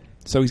Meltdown.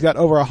 So he's got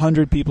over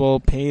 100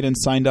 people paid and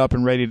signed up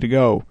and ready to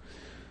go.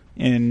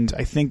 And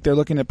I think they're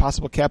looking at a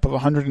possible cap of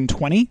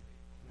 120.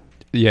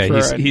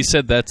 Yeah, he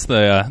said that's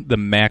the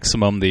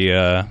maximum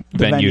the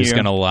venue is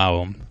going to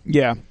allow him.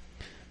 Yeah.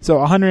 So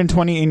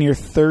 120 in your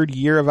third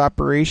year of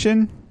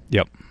operation.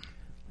 Yep.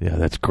 Yeah,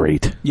 that's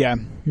great. Yeah.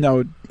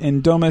 No,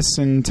 and Domus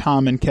and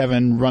Tom and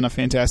Kevin run a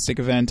fantastic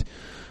event.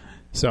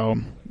 So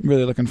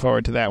really looking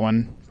forward to that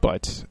one.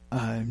 But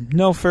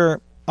no, for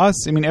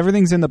us, I mean,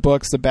 everything's in the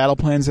books. The battle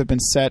plans have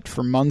been set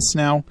for months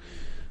now.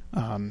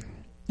 And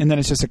then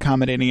it's just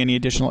accommodating any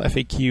additional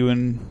FAQ.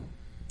 And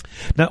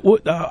now,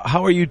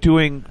 how are you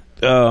doing?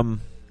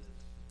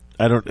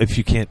 I don't if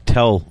you can't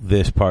tell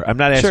this part. I'm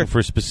not asking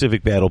for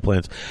specific battle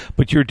plans,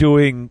 but you're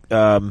doing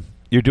are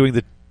you doing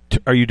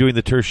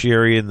the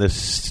tertiary and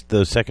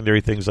the secondary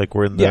things like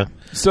we're in the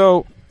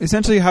So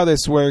essentially how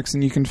this works,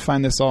 and you can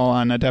find this all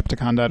on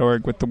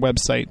adepticon.org with the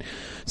website.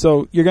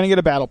 So you're going to get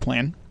a battle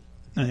plan,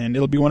 and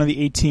it'll be one of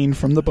the 18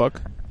 from the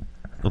book.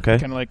 Okay.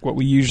 Kind of like what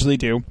we usually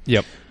do.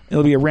 Yep.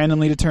 It'll be a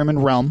randomly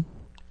determined realm.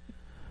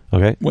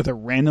 Okay. With a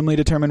randomly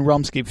determined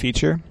realmscape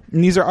feature.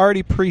 And these are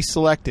already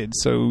pre-selected,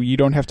 so you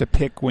don't have to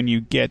pick when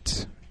you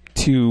get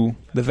to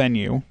the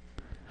venue.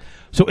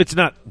 So it's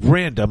not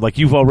random, like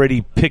you've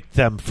already picked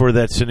them for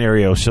that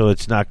scenario, so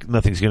it's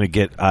nothing's going to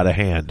get out of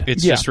hand.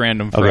 It's just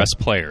random for us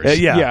players.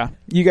 Yeah.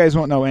 You guys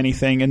won't know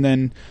anything. And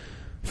then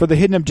for the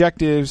hidden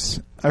objectives,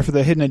 or for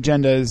the hidden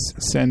agendas,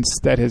 since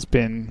that has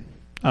been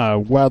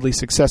wildly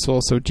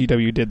successful, so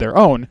GW did their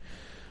own.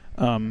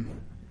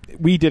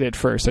 We did it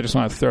first. I just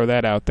want to throw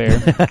that out there.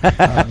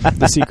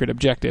 The secret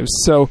objectives.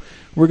 So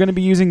we're going to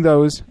be using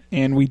those,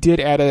 and we did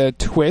add a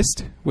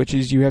twist, which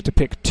is you have to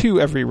pick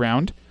 2 every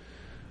round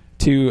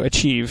to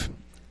achieve.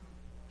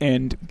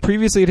 And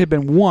previously it had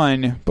been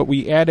 1, but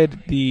we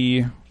added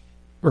the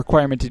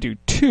requirement to do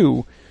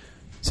 2,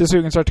 so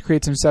we can start to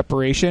create some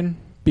separation.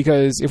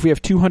 Because if we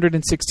have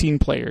 216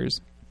 players,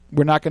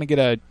 we're not going to get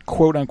a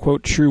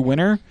quote-unquote true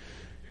winner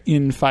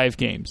in 5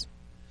 games.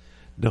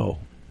 No.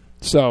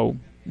 So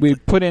we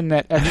put in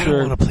that extra. I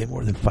don't want to play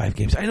more than 5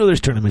 games. I know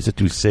there's tournaments that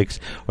do 6,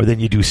 or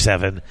then you do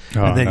 7,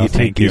 and then you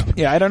take these.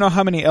 Yeah, I don't know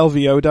how many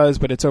LVO does,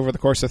 but it's over the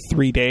course of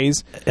 3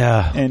 days.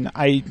 Yeah, and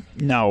I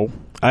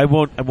won't.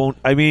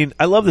 I mean,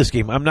 I love this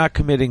game. I'm not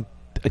committing.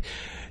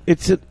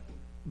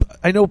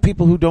 I know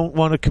people who don't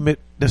want to commit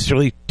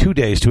necessarily 2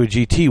 days to a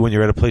GT when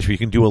you're at a place where you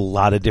can do a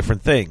lot of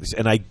different things,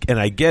 and I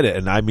get it.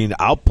 And I mean,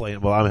 I'll play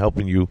it while I'm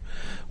helping you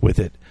with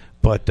it.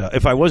 But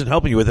if I wasn't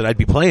helping you with it, I'd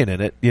be playing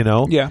in it, you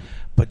know? Yeah.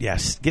 But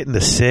yes, getting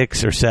to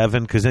 6 or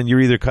 7, because then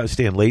you're either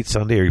staying late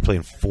Sunday or you're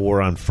playing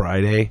 4 on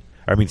Saturday.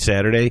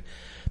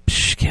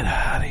 Psh, get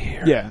out of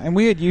here. Yeah, and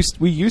we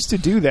used to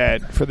do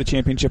that for the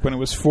championship when it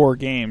was 4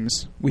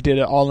 games. We did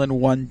it all in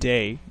one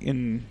day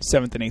in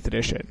 7th and 8th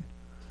edition.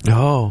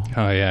 Oh.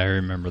 Oh, yeah, I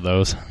remember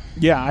those.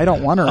 Yeah, I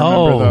don't want to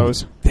remember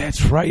those.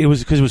 That's right. It was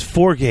because it was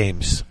 4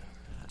 games.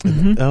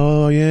 Mm-hmm.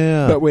 Oh,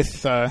 yeah. But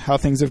with how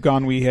things have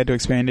gone, we had to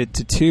expand it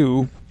to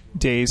 2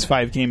 days,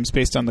 5 games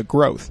based on the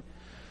growth.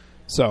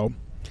 So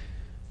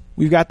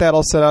we've got that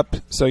all set up.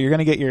 So you're going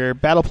to get your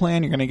battle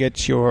plan, you're going to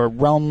get your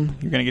realm,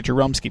 you're going to get your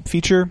realmscape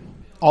feature.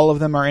 All of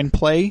them are in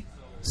play.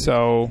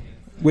 So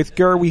with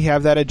Gur, we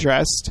have that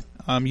addressed.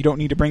 You don't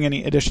need to bring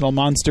any additional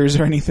monsters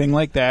or anything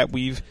like that.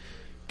 We've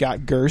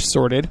got Gur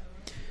sorted.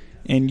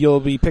 And you'll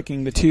be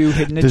picking the 2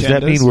 hidden agendas. Does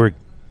that mean we're...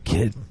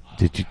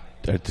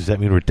 does that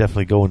mean we're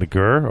definitely going to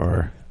Gur,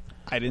 or...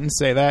 I didn't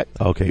say that.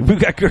 Okay, we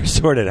got Gur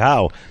sorted.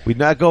 How? We're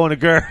not going to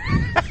Gur.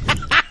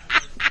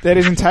 That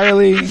is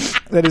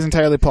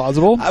entirely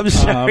plausible. I'm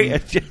sorry.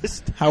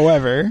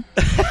 However,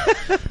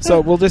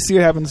 so we'll just see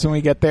what happens when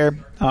we get there,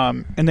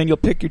 and then you'll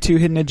pick your 2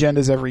 hidden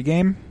agendas every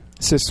game.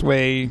 This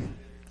way,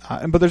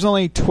 but there's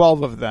only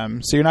 12 of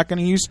them, so you're not going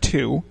to use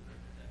 2.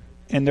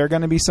 And there are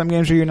going to be some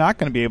games where you're not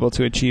going to be able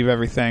to achieve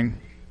everything,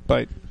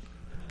 but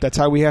that's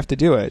how we have to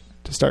do it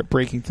to start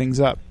breaking things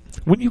up.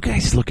 When you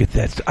guys look at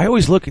that, I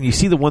always look and you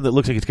see the one that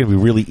looks like it's going to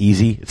be really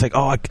easy. It's like,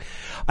 oh,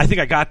 I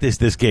think I got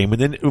this game.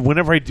 And then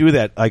whenever I do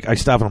that, I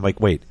stop and I'm like,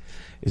 wait,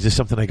 is this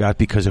something I got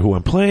because of who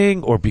I'm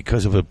playing or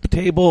because of a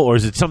table, or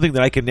is it something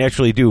that I can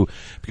naturally do?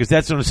 Because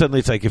that's when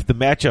suddenly it's like, if the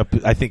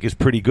matchup I think is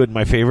pretty good in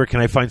my favor,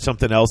 can I find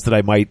something else that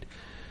I might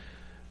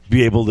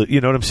be able to, you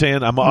know what I'm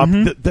saying?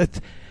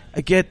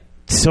 I get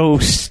so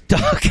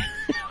stuck.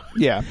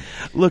 Yeah.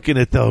 Looking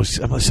at those,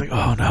 I'm just like,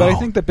 oh no. But I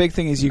think the big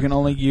thing is you can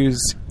only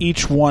use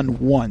each one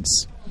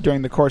once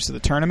during the course of the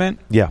tournament.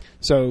 Yeah.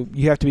 So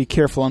you have to be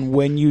careful on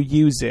when you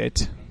use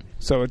it.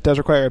 So it does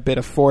require a bit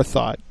of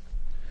forethought.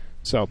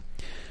 So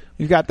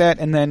we've got that,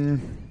 and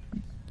then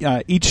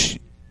each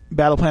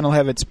battle plan will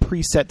have its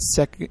preset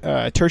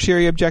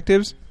tertiary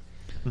objectives.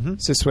 Mm-hmm.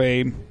 So this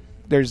way,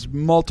 there's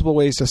multiple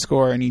ways to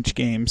score in each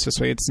game. So this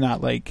way, it's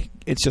not like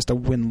it's just a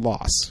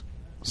win-loss.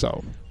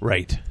 So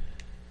right.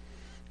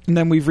 And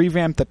then we've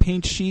revamped the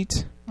paint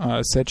sheet.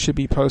 So that should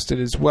be posted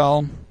as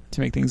well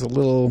to make things a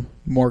little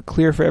more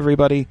clear for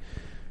everybody.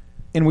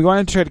 And we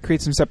wanted to try to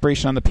create some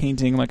separation on the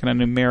painting, like in a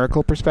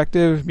numerical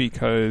perspective,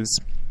 because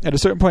at a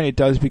certain point it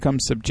does become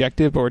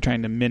subjective, but we're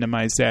trying to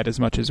minimize that as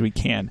much as we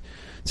can.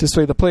 So this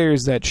way the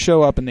players that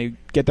show up and they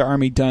get their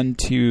army done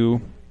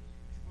to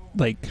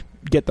like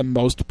get the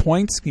most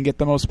points can get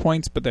the most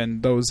points, but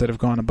then those that have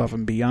gone above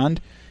and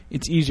beyond,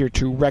 it's easier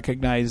to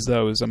recognize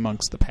those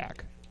amongst the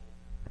pack.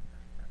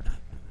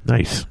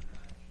 Nice.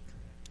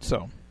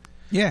 So,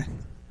 yeah.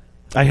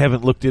 I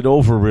haven't looked it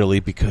over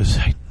really because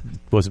I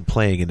wasn't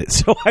playing in it,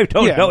 so I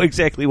don't know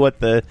exactly what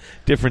the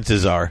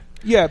differences are.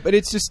 Yeah, but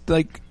it's just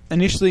like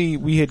initially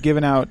we had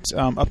given out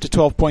up to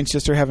 12 points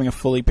just for having a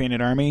fully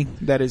painted army.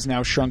 That is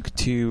now shrunk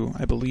to,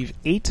 I believe,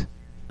 8.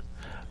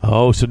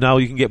 Oh, so now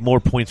you can get more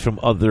points from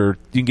other.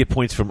 You can get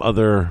points from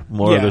other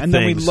things. Yeah, and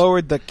then we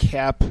lowered the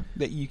cap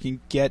that you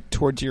can get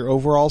towards your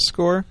overall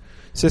score.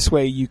 So this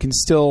way you can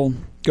still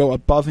go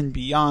above and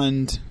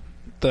beyond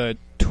the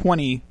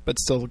 20, but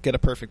still get a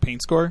perfect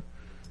paint score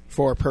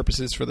for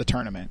purposes for the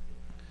tournament.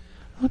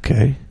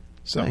 Okay.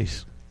 So,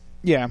 nice.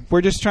 Yeah,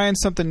 we're just trying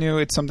something new.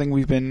 It's something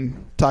we've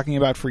been talking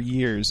about for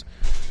years.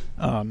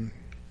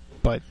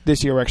 But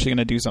this year we're actually going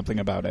to do something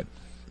about it.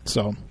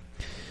 So,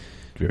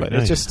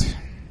 It's just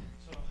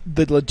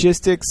the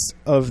logistics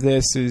of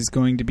this is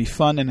going to be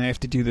fun, and I have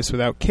to do this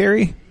without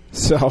Carrie.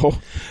 So,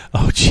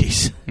 oh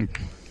jeez.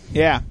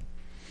 Yeah.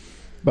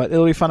 But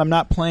it'll be fun. I'm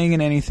not playing in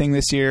anything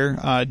this year.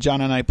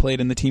 John and I played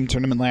in the team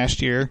tournament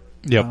last year.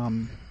 Yep.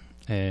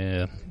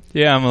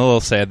 Yeah, I'm a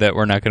little sad that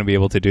we're not going to be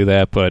able to do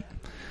that, but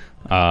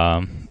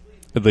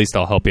at least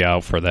I'll help you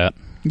out for that.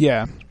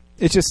 Yeah.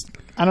 It's just,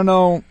 I don't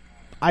know.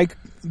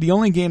 The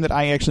only game that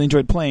I actually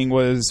enjoyed playing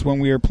was when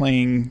we were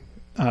playing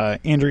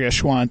Andrea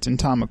Schwant and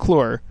Tom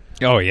McClure.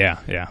 Oh,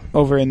 yeah.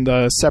 Over in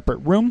the separate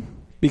room,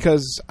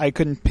 because I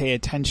couldn't pay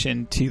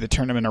attention to the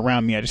tournament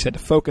around me. I just had to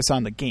focus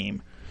on the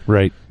game.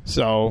 Right.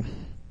 So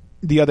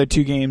the other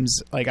 2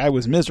 games, like, I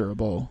was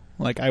miserable.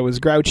 Like, I was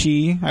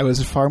grouchy. I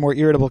was far more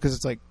irritable because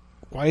it's like,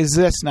 why is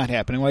this not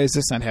happening? Why is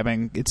this not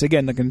happening? It's,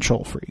 again, the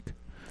control freak.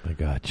 I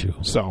got you.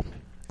 So,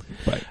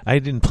 but I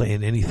didn't play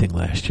in anything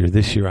last year.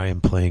 This year I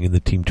am playing in the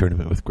team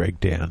tournament with Greg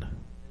Dan.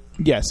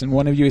 Yes, and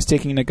one of you is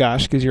taking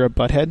Nagash because you're a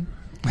butthead.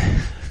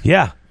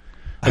 Yeah.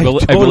 I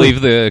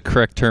believe the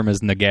correct term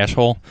is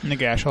Nagashhole.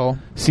 Nagashhole.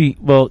 See,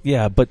 well,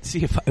 yeah, but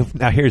see, if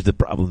now here's the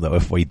problem, though.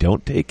 If we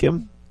don't take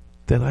him,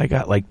 then I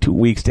got like 2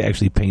 weeks to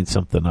actually paint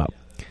something up.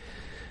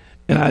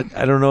 And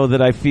I don't know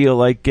that I feel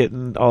like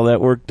getting all that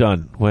work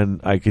done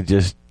when I could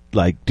just,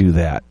 like, do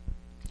that.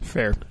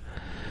 Fair.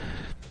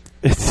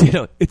 It's,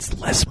 it's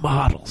less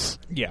models.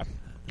 Yeah.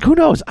 Who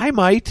knows? I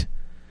might.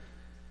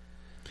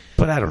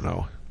 But I don't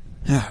know.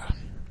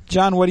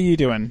 John, what are you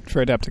doing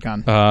for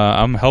Adepticon?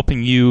 I'm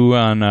helping you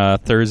on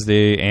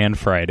Thursday and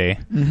Friday.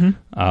 Mm-hmm.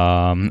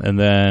 And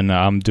then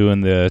I'm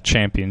doing the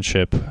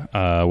championship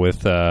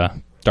with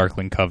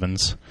Darkling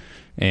Covens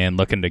and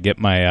looking to get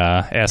my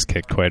ass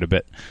kicked quite a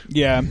bit.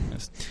 Yeah.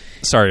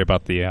 Sorry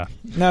about the...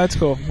 No, it's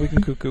cool. We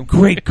can cuckoo.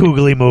 Great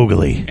googly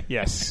moogly.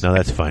 Yes. No,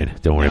 that's fine.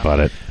 Don't worry about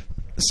it.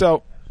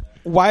 So,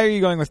 why are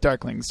you going with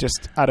Darklings,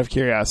 just out of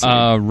curiosity?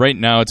 Right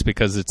now, it's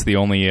because it's the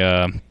only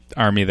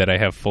army that I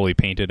have fully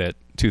painted at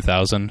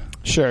 2,000.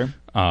 Sure.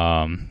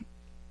 And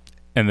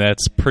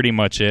that's pretty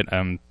much it.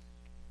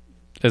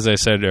 As I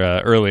said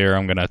earlier,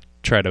 I'm going to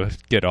try to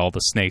get all the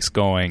snakes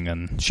going.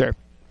 And Sure.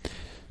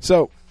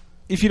 So,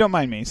 if you don't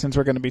mind me, since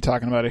we're going to be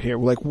talking about it here,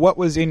 like, what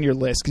was in your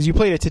list? Because you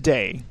played it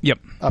today. Yep.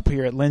 Up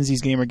here at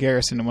Lindsay's Gamer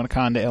Garrison in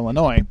Wakanda,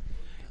 Illinois.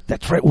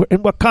 That's right. We're in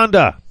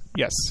Wakanda.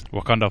 Yes.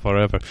 Wakanda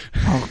forever.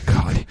 Oh,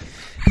 God.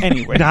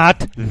 Anyway.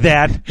 Not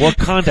that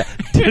Wakanda.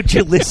 Did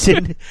you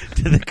listen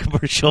to the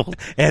commercial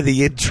and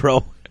the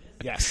intro?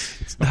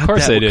 Yes. Of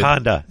course I did.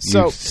 Wakanda.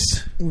 So,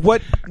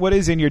 what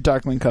is in your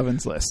Darkling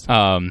Covens list?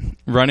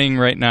 Running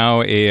right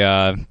now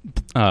a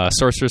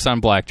Sorceress on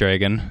Black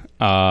Dragon.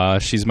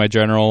 She's my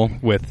general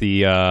with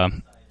the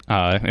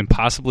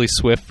Impossibly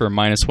Swift for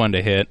 -1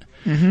 to hit.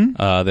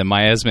 Mm-hmm. The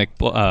Miasmic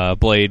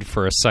Blade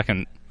for a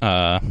second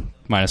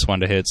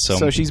 -1 to hit.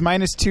 So she's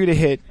 -2 to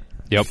hit.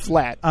 Yep.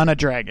 Flat on a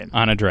dragon.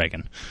 On a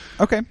dragon.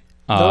 Okay.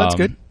 No, that's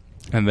good.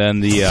 And then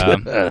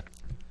the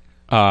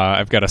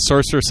I've got a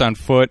Sorceress on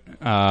foot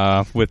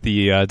with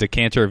the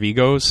Decanter of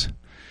Egos.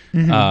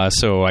 Mm-hmm.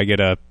 So I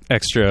get I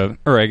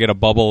get a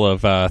bubble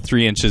of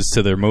 3 inches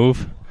to their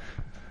move.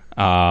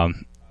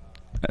 And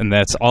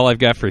that's all I've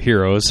got for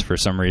heroes for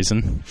some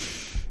reason.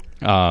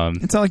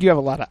 It's not like you have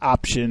a lot of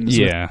options.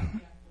 Yeah.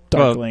 With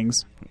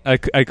Darklings. Well,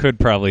 I could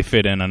probably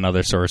fit in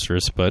another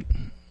Sorceress, but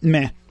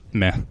meh.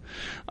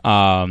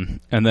 And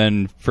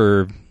then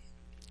for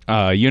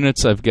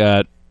units, I've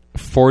got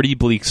 40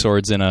 Bleak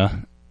Swords in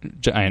a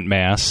giant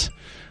mass,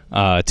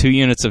 2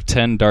 units of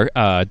 10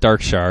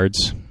 dark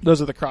shards.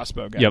 Those are the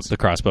crossbow guys. Yep, the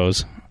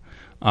crossbows.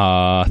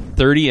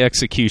 30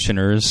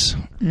 executioners,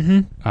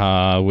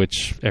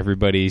 which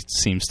everybody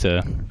seems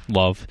to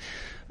love.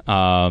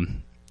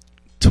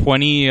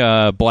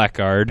 20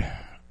 blackguard,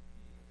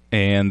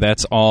 and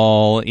that's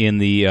all in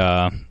the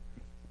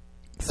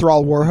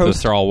Thrall Warhost. The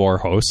Thrall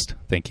Warhost.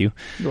 Thank you.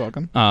 You're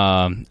welcome.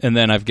 And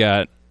then I've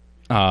got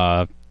 5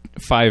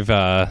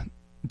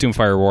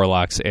 Doomfire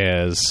Warlocks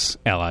as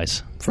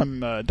allies.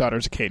 From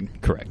Daughters of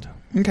Caden. Correct.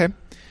 Okay.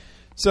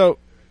 So,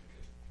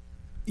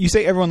 you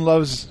say everyone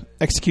loves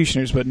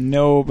Executioners, but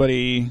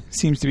nobody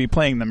seems to be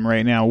playing them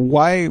right now.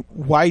 Why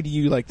do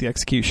you like the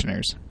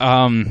Executioners?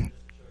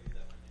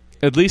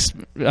 At least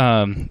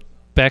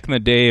back in the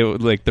day,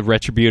 like the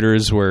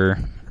Retributors were...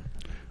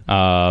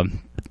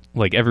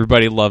 like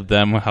everybody loved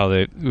them, how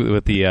they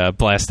with the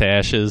Blast to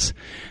Ashes.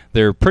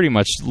 They're pretty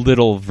much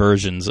little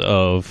versions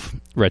of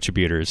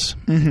Retributors.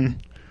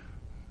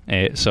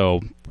 Mm-hmm.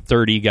 So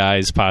 30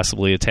 guys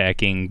possibly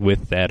attacking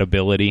with that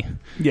ability.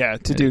 Yeah,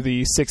 to do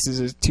the 6s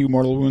as 2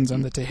 mortal wounds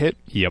on the to hit.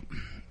 Yep.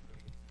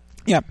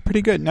 Yeah,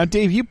 pretty good. Now,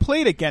 Dave, you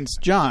played against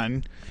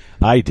John.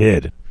 I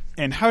did.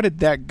 And how did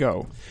that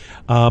go?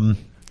 I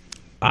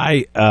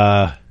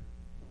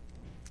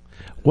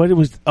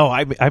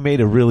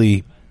made a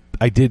really...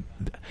 I did...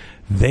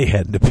 They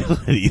had an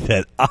ability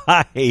that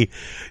I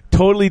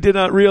totally did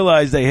not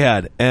realize they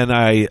had, and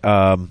I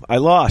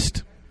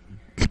lost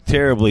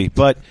terribly.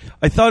 But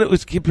I thought it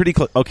was pretty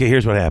close. Okay,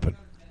 here's what happened.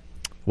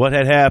 What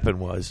had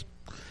happened was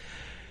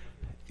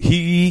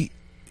he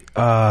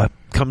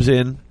comes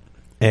in,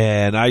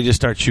 and I just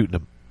start shooting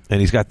him,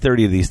 and he's got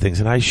 30 of these things,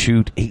 and I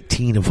shoot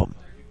 18 of them.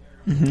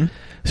 Mm-hmm.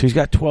 So he's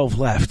got 12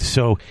 left.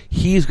 So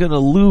he's going to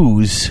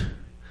lose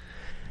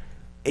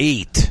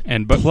 8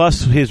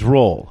 plus his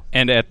roll.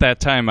 And at that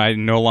time, I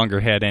no longer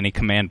had any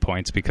command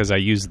points because I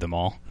used them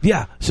all.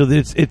 Yeah, so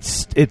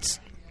it's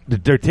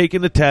they're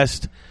taking the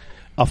test.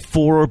 A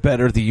 4 or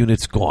better, the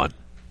unit's gone.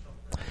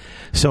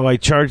 So I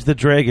charge the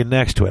dragon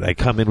next to it. I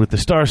come in with the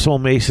Star Soul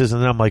Maces,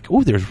 and I'm like,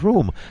 ooh, there's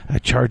room. I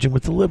charge him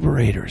with the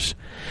Liberators.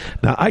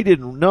 Now, I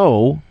didn't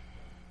know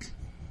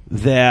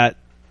that...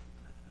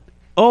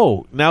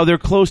 Oh, now they're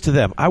close to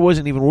them. I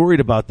wasn't even worried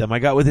about them. I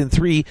got within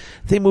 3.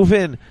 They move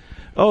in.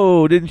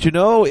 Oh, didn't you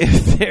know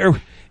if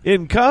they're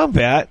in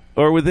combat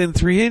or within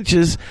 3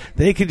 inches,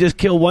 they can just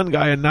kill one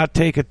guy and not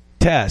take a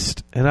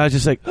test? And I was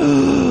just like,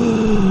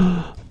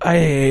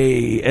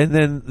 and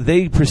then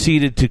they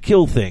proceeded to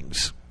kill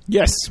things.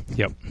 Yes.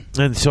 Yep.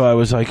 And so I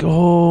was like,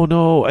 oh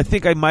no, I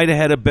think I might have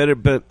had a bit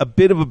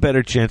of a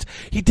better chance.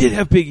 He did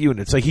have big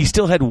units. Like he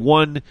still had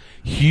one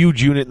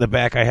huge unit in the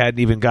back I hadn't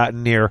even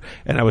gotten near,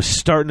 and I was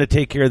starting to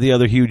take care of the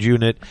other huge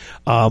unit.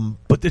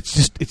 But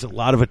it's a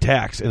lot of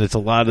attacks, and it's a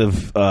lot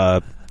of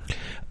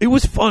it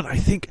was fun.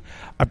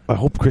 I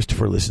hope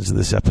Christopher listens to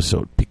this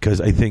episode,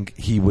 because I think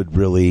he would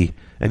really,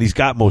 and he's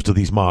got most of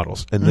these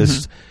models. And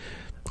this,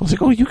 I was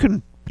like, oh, you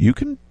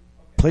can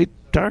play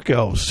Dark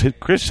Elves.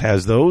 Chris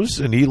has those,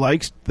 and he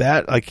likes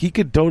that. Like, he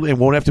could totally, and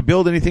won't have to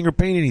build anything or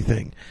paint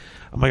anything.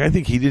 I'm like, I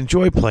think he'd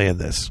enjoy playing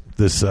this.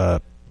 It's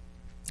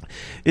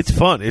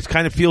fun. It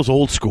kind of feels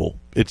old school.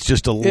 It's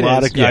just a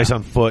lot of guys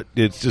on foot.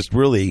 It's just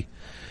really,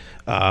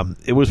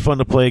 it was fun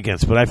to play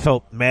against. But I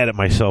felt mad at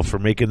myself for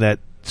making that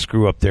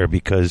screw up there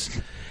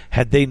because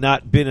had they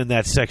not been in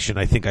that section,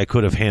 I think I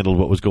could have handled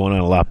what was going on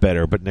a lot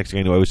better. But next thing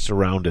I knew, I was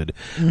surrounded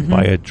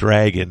by a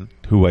dragon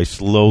who I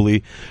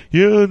slowly,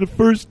 in the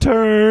first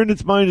turn,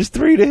 it's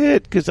 -3 to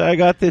hit because I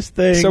got this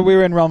thing. So we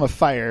were in Realm of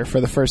Fire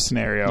for the first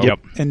scenario. Yep.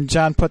 And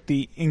John put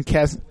the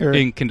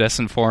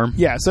incandescent form.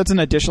 Yeah, so that's an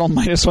additional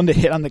 -1 to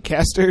hit on the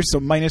caster, so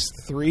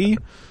 -3.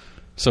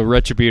 So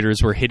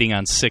Retributors were hitting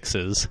on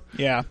 6s.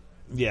 Yeah.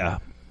 Yeah.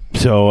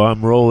 So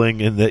I'm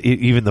rolling, and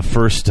even the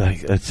first,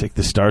 it's like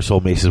the Star Soul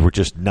Maces were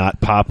just not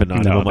popping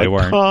on them. No, they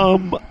weren't.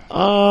 Come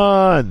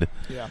on.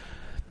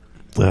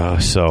 Yeah.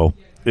 So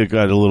it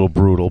got a little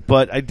brutal,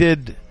 but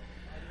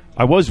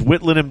I was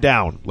whittling him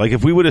down. Like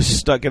if we would have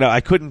stuck it out,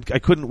 I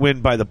couldn't win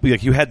by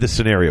like you had the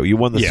scenario, you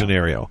won the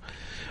scenario.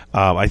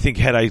 I think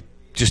had I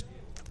just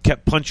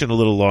kept punching a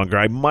little longer,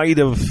 I might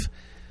have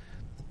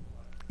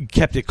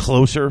kept it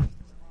closer.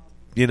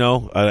 You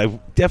know, I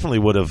definitely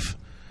would have.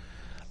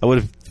 I would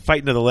have.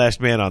 Fighting to the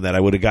last man on that, I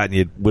would have gotten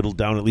you whittled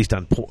down at least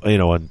on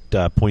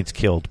points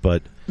killed,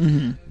 but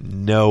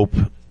nope.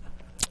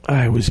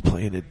 I was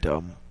playing it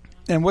dumb.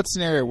 And what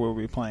scenario were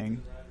we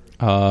playing?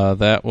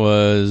 That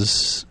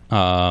was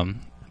Blood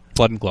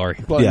and Glory.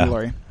 Blood and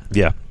Glory.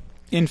 Yeah.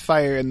 In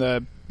Fire, and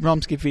the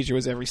Realmscape feature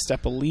was every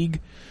step a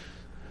league.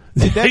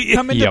 Did that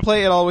come into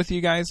play at all with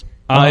you guys?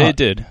 It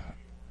did.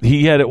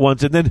 He had it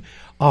once, and then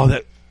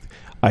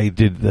I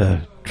did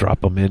the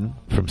drop them in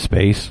from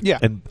space. Yeah.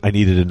 And I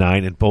needed a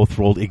 9, and both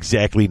rolled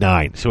exactly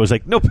 9. So it was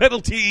like, no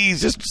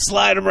penalties, just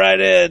slide them right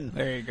in.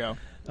 There you go.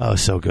 Oh,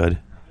 so good.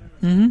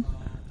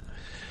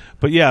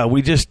 But yeah,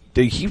 he just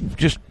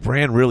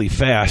ran really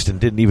fast and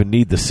didn't even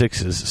need the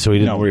 6s, so he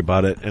didn't worry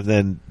about it. And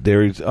then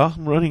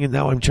I'm running and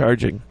now I'm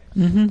charging.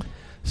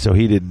 So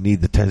he didn't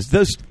need the 10s.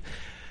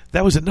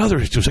 That was another.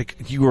 It was like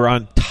you were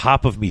on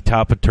top of me,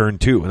 top of turn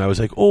 2, and I was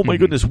like, oh my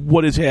goodness,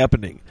 what is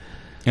happening?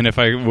 And if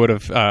I would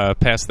have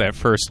passed that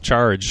first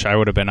charge, I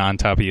would have been on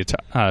top of you,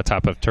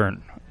 top of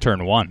turn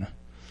 1.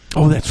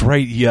 Oh, that's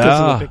right. Yeah, because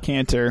of the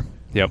decanter.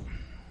 Yep.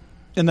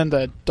 And then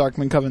the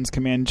Darkling Covenant's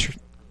command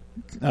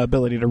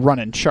ability to run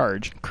and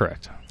charge.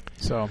 Correct.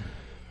 So.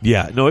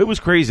 Yeah. No, it was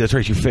crazy. That's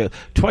right. You failed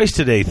twice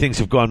today. Things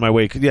have gone my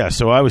way. Yeah.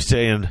 So I was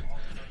saying,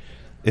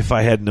 if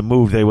I hadn't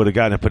moved, they would have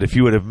gotten it. But if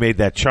you would have made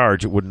that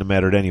charge, it wouldn't have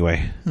mattered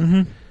anyway. See,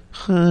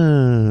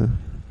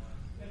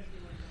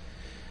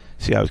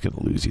 I was going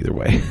to lose either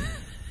way.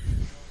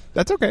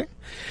 That's okay.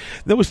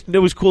 That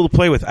was cool to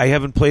play with. I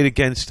haven't played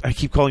against. I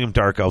keep calling them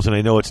Dark Elves, and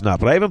I know it's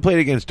not, but I haven't played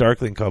against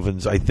Darkling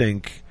Covens. I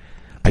think.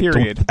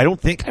 Period. I don't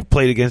think I've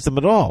played against them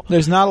at all.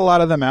 There's not a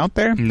lot of them out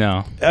there.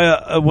 No.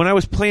 When I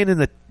was playing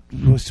I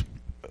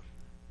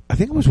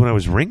think it was when I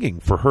was ringing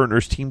for her and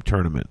her team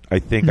tournament. I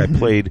think I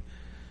played.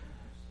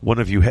 One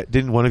of you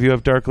didn't. One of you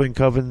have Darkling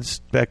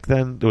Covens back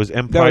then. There was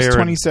Empire. That was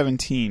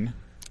 2017.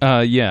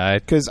 Yeah,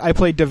 because I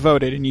played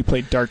Devoted and you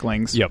played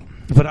Darklings. Yep.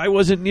 But I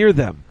wasn't near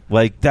them.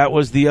 Like, that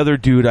was the other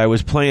dude I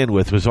was playing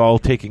with, was all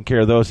taking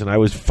care of those, and I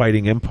was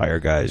fighting Empire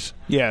guys.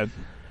 Yeah.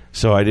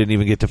 So I didn't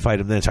even get to fight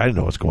them then. So I didn't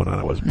know what's going on.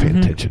 I wasn't paying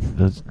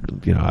attention.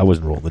 I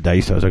wasn't rolling the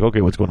dice. I was like,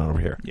 okay, what's going on over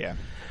here? Yeah.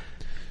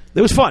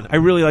 It was fun. I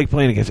really liked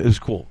playing against it. It was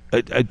cool.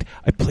 I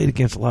played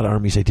against a lot of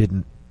armies I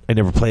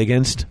never play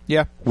against.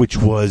 Yeah. Which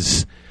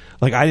was,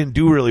 like, I didn't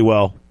do really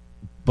well,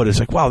 but it's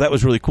like, wow, that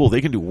was really cool.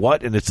 They can do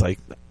what? And it's like...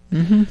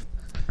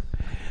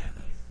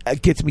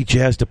 It gets me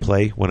jazzed to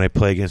play when I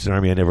play against an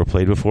army I never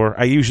played before.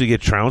 I usually get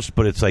trounced,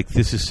 but it's like,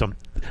 this is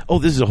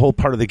a whole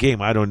part of the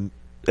game I don't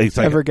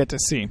ever get to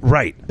see.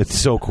 Right. It's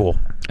so cool.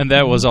 And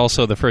that was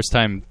also the first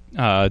time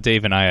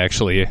Dave and I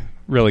actually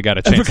really got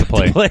a chance to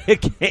play. A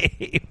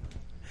game.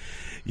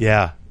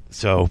 Yeah.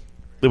 So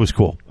it was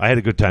cool. I had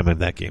a good time in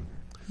that game.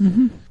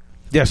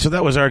 Yeah, so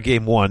that was our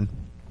game 1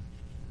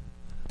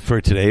 for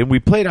today. And we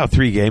played out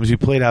 3 games. We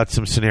played out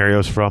some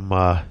scenarios from...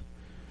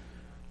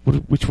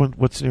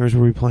 What scenarios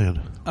were we playing?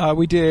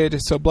 We did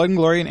Blood and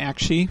Glory and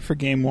Akshi for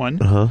game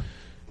 1.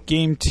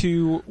 Game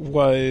 2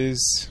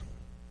 was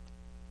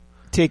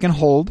Taken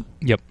Hold.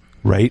 Yep.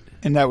 Right.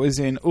 And that was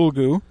in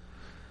Ulgu.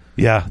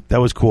 Yeah,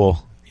 that was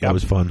cool. Yep. That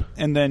was fun.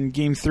 And then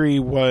game 3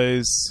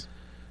 was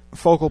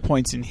Focal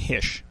Points in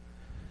Hysh.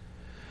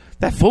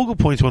 That Focal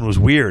Points one was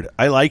weird.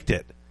 I liked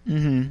it.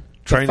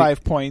 Trying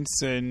 5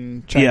 points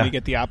and trying to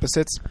get the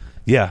opposites.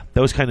 Yeah,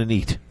 that was kind of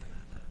neat.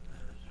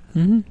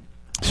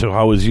 So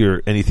how was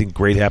anything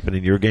great happen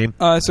in your game?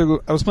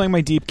 So I was playing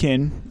my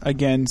Deepkin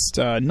against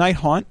Night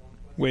Haunt,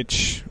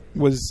 which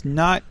was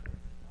not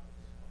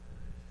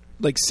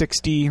like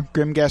 60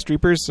 Grimghast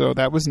Reapers, so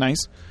that was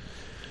nice.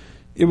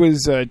 It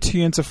was 2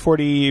 units of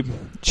 40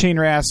 Chain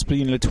Rasp,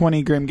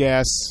 20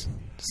 Grimghast,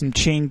 some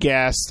Chain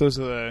Gas. Those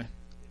are the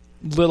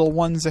little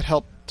ones that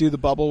help do the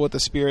bubble with the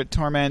Spirit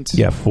Torment.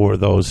 Yeah, 4 of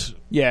those.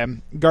 Yeah,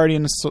 2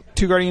 Guardians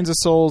of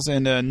Souls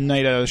and a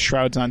Knight of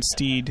Shrouds on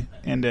Steed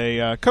and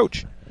a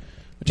Coach.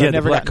 Which I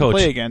never got to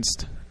play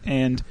against.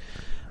 And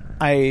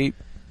I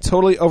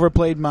totally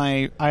overplayed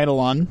my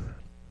Eidolon.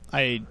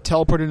 I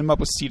teleported him up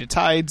with Seed of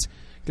Tides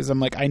because I'm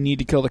like, I need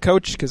to kill the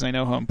Coach because I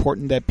know how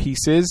important that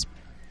piece is.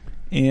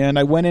 And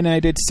I went in and I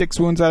did 6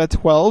 wounds out of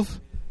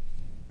 12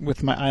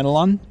 with my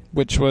Eidolon,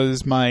 which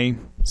was my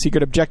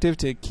secret objective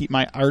to keep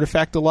my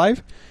artifact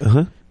alive.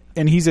 Uh-huh.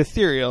 And he's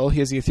ethereal. He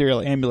has the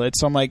ethereal amulet.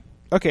 So I'm like,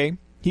 okay,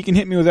 he can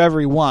hit me with whatever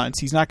he wants.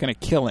 He's not going to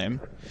kill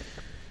him.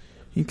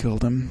 He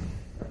killed him.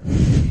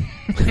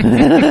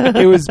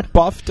 It was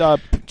buffed up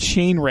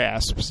chain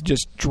rasps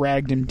just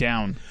dragged him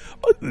down.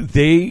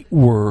 They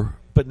were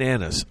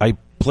bananas. I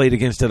played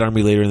against that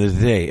army later in the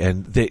day,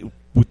 and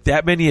with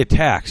that many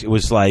attacks, it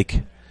was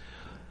like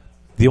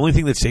the only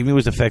thing that saved me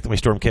was the fact that my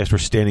Stormcast were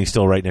standing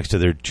still right next to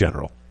their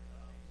general.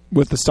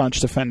 With the Staunch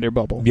Defender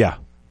bubble. Yeah.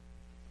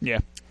 Yeah.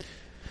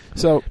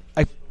 So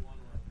I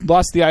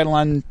lost the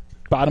Eidolon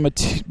bottom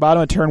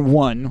of turn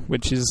 1,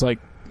 which is like,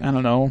 I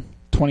don't know,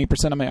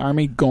 20% of my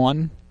army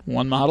gone,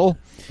 one model.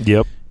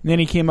 Yep. And then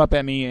he came up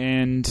at me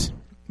and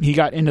he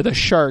got into the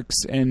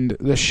Sharks, and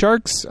the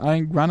Sharks,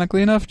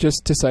 ironically enough,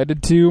 just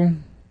decided to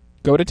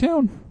go to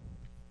town.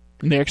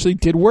 And they actually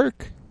did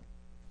work.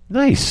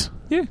 Nice.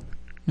 Yeah.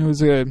 It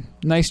was a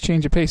nice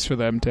change of pace for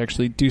them to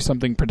actually do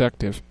something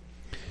productive.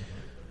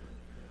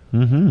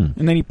 Mm-hmm.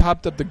 And then he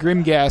popped up the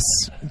Grimgas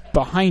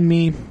behind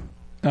me,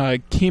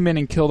 came in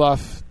and killed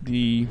off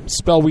the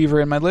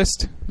Spellweaver in my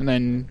list, and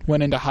then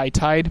went into High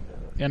Tide,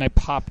 and I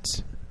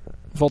popped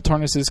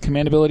Voltornus'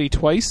 command ability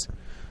twice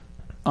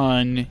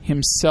on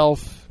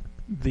himself,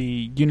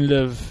 the unit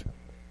of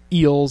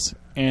Eels,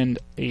 and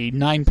a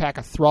 9-pack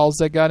of Thralls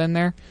that got in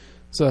there.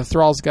 So the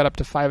Thralls got up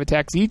to 5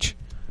 attacks each.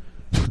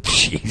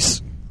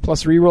 Jeez.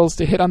 Plus rerolls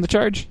to hit on the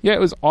charge. Yeah, it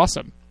was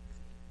awesome.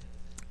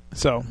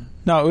 So,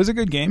 no, it was a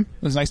good game.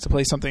 It was nice to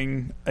play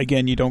something,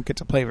 again, you don't get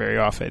to play very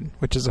often,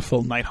 which is a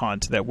full Night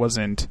Haunt that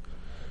wasn't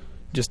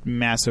just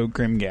Masso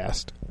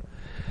Grimgast.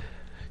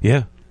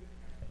 Yeah.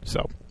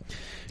 So,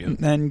 and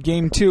then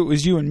game 2, it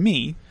was you and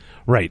me.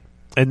 Right.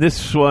 And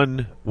this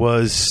one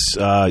was...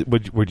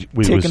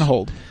 Taken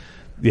hold.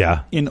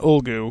 Yeah. In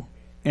Ulgu.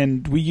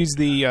 And we used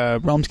the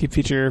Realmscape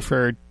feature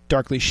for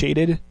Darkly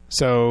Shaded,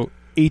 so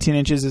 18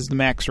 inches is the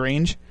max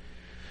range.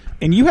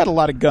 And you had a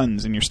lot of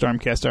guns in your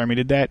Stormcast army.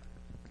 Did that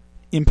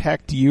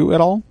impact you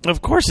at all?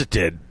 Of course it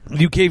did.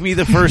 You gave me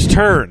the first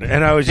turn,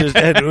 and I was just...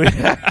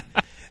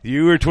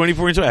 You were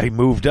 24 inches. I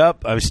moved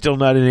up. I was still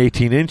not in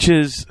 18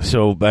 inches.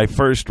 So by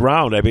first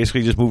round, I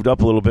basically just moved up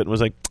a little bit and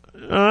was like,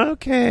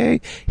 okay,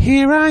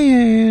 here I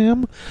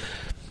am.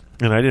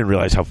 And I didn't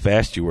realize how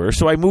fast you were.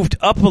 So I moved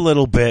up a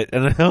little bit,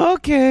 and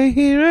okay,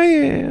 here I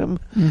am.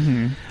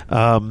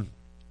 Mm-hmm.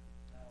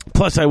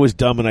 Plus, I was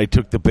dumb, and I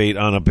took the bait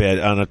on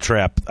a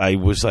trap. I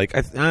was like,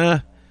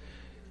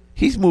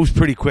 he moves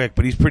pretty quick,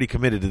 but he's pretty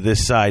committed to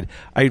this side.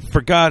 I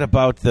forgot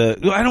about I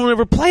don't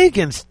ever play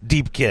against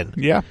Deepkin.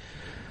 Yeah.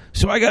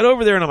 So I got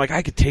over there, and I'm like,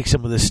 I could take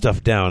some of this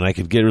stuff down. I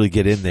could really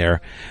get in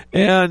there.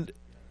 And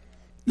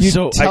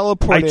so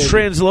I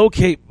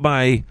translocate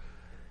my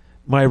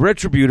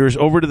Retributors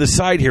over to the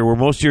side here where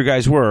most of your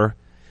guys were,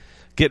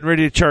 getting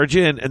ready to charge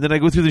in, and then I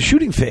go through the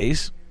shooting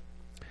phase,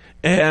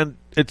 and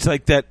it's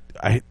like that.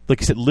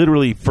 Like I said,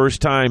 literally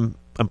first time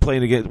I'm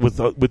playing again with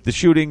the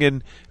shooting,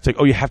 and it's like,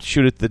 oh, you have to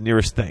shoot at the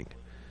nearest thing.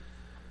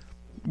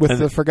 With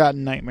the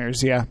Forgotten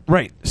Nightmares, yeah.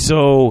 Right.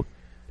 So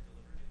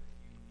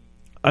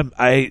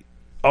I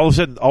all of a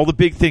sudden, all the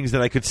big things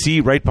that I could see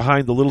right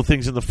behind the little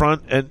things in the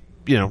front, and,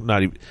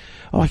 not even,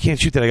 I can't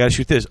shoot that. I got to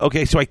shoot this.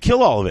 Okay, so I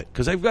kill all of it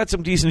because I've got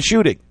some decent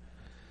shooting.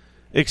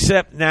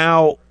 Except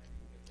now,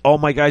 all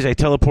my guys I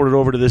teleported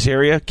over to this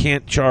area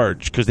can't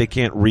charge because they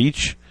can't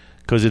reach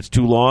because it's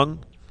too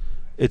long.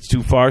 It's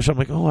too far. So I'm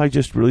like, I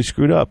just really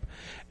screwed up.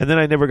 And then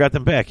I never got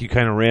them back. You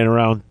kind of ran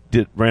around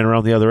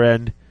the other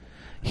end.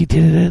 He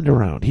did an end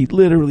around. He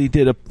literally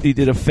did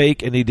a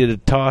fake, and he did a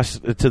toss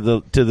to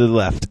the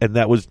left, and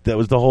that was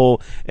the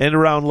whole end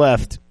around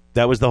left.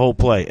 That was the whole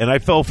play, and I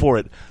fell for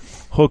it,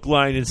 hook,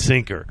 line, and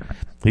sinker.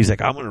 He's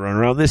like, I'm going to run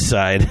around this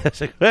side. I was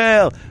like,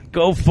 well,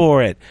 go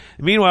for it.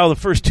 Meanwhile, the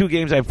first 2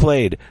 games I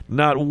played,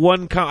 not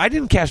one I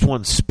didn't cast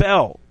one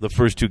spell the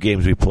first 2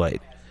 games we played.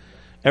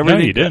 No,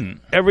 you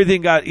didn't.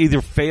 Everything got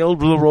either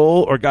failed the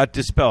roll or got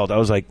dispelled. I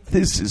was like,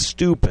 this is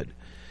stupid.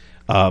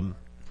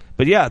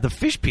 But yeah, the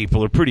fish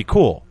people are pretty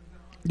cool.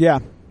 Yeah,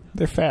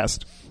 they're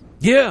fast.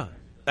 Yeah,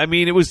 I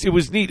mean it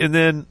was neat, and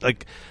then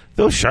like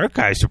those shark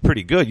guys are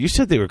pretty good. You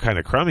said they were kind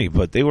of crummy,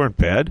 but they weren't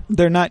bad.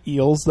 They're not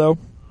eels, though.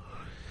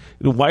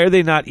 Why are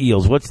they not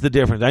eels? What's the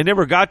difference? I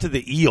never got to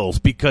the eels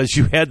because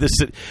you had this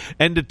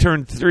end of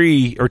turn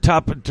 3 or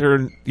top of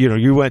turn.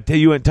 You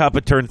went top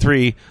of turn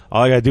 3.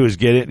 All I got to do is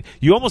get it.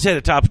 You almost had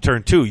a top of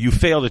turn 2. You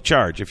failed a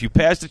charge. If you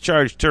passed the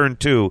charge turn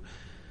 2,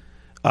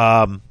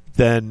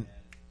 then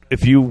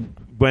if you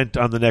went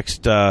on the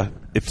next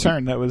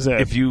turn, that was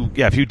it. If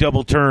you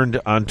double turned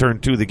on turn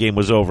 2, the game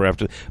was over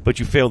after. But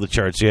you failed the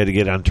charge, so you had to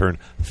get on turn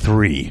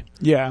 3.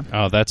 Yeah.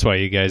 Oh, that's why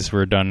you guys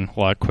were done a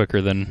lot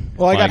quicker than.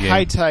 Well, I got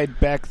High Tide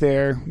back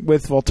there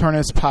with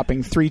Voltornus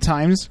popping 3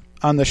 times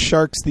on the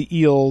sharks, the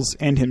eels,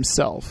 and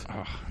himself.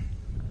 Oh.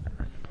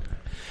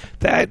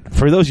 That,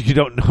 for those of you who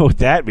don't know what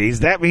that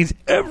means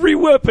every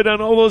weapon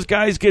on all those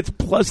guys gets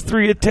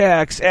 +3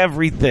 attacks,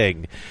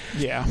 everything.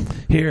 Yeah.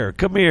 Here,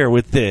 come here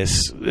with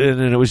this. And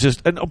then it was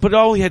just... but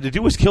all he had to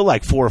do was kill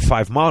like 4 or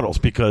 5 models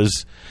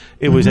because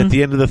it was at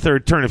the end of the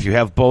third turn. If you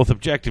have both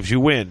objectives, you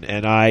win.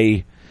 And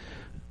I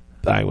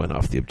went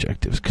off the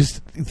objectives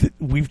because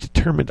we've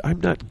determined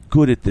I'm not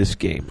good at this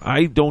game.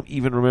 I don't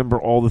even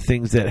remember all the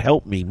things that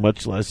help me,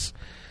 much less...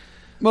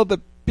 Well, the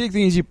big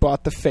thing is you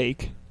bought the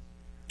fake.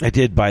 I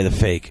did buy the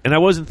fake, and I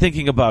wasn't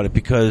thinking about it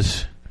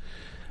because,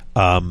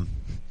 I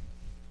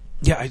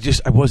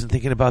wasn't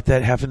thinking about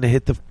that having to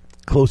hit the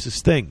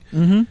closest thing.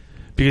 Mm-hmm.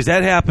 Because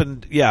that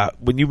happened,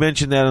 when you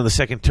mentioned that on the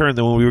second turn,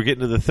 then when we were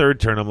getting to the third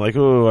turn, I'm like,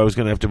 oh, I was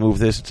going to have to move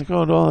this. It's like,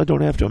 oh, no, I don't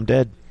have to. I'm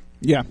dead.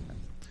 Yeah.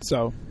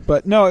 So,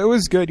 but no, it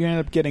was good. You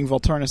ended up getting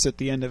Volturnus at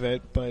the end of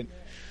it, but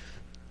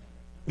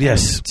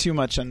yes, too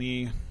much on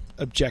the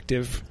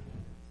objective.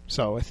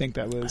 So I think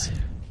that was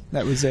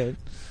it.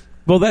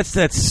 Well, that's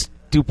that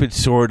stupid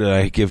sword that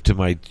I give to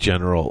my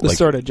general. The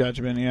Sword of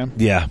Judgment, yeah.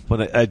 Yeah,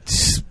 but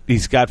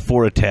he's got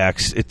 4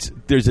 attacks.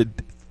 There's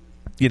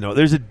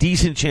a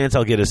decent chance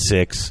I'll get a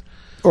 6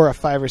 or a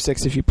 5 or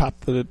 6 if you pop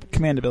the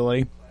command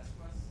ability.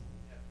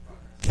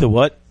 The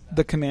what?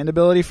 The command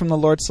ability from the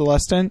Lord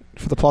Celestant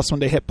for the +1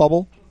 to hit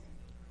bubble.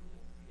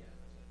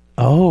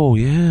 Oh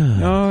yeah.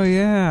 Oh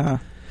yeah.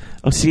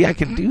 Oh, see, I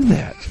can do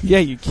that. Yeah,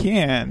 you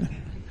can.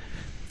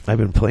 I've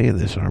been playing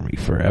this army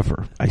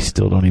forever. I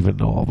still don't even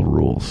know all the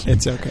rules.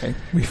 It's okay.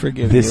 We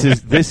forgive you.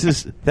 This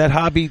is that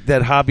hobby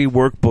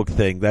workbook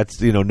thing. That's,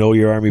 know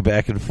your army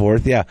back and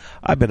forth. Yeah,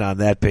 I've been on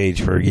that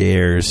page for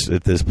years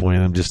at this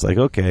point. I'm just like,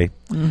 okay.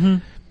 Mm-hmm.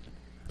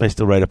 I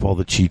still write up all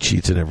the cheat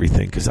sheets and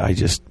everything because I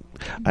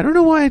don't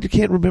know why I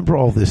can't remember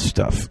all this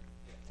stuff.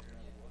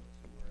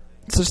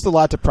 It's just a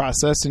lot to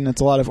process, and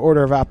it's a lot of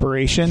order of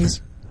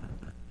operations.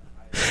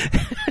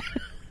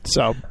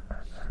 So...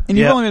 And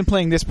you've only been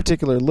playing this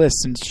particular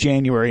list since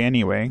January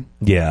anyway.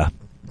 Yeah.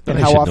 And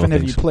how often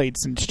have you played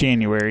since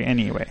January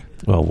anyway?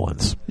 Well,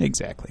 once.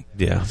 Exactly.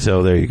 Yeah,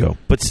 so there you go.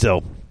 But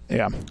still.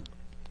 Yeah.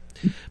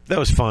 That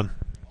was fun.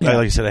 Yeah.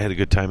 Like I said, I had a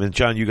good time. And,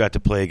 John, you got to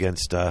play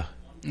against that...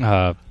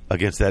 The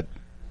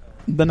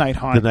Night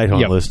Haunt. The Night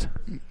Haunt list.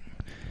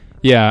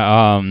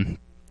 Yeah.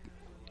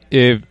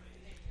 It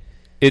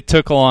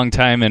took a long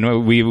time,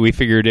 and we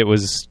figured it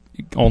was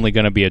only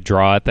going to be a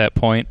draw at that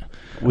point.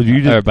 Well,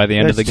 by the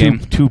end of the game,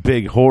 two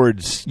big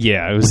hordes.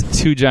 Yeah, it was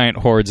 2 giant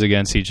hordes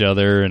against each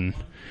other, and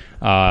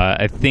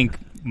I think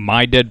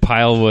my dead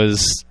pile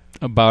was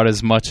about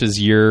as much as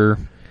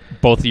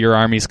both of your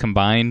armies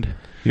combined.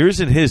 Yours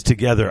and his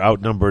together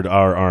outnumbered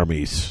our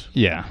armies.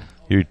 Yeah,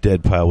 your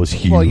dead pile was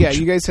huge. Well, yeah,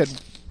 you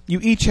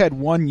each had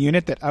 1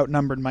 unit that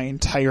outnumbered my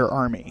entire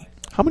army.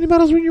 How many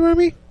models were in your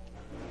army?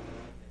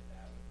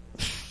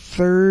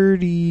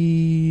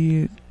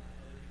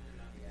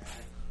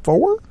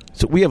 34.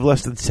 So we have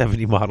less than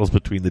 70 models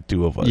between the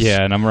two of us.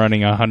 Yeah, and I'm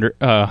running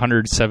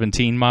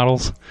 117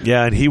 models.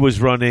 Yeah, and he was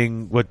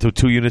running,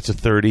 2 units of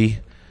 30?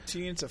 2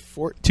 units of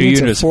 40. 2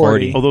 units of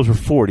 40. Oh, those were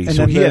 40. And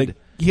so he had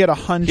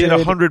 100. He had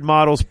 100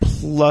 models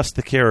plus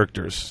the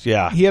characters.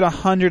 Yeah. He had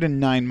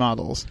 109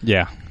 models.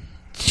 Yeah.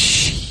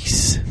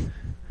 Jeez.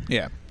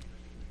 Yeah.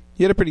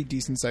 He had a pretty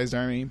decent-sized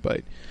army,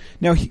 but...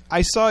 Now,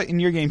 I saw in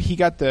your game, he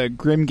got the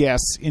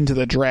Grimghast into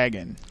the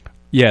dragon.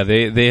 Yeah,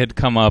 they had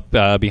come up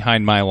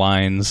behind my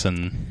lines,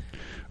 and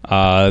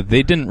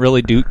they didn't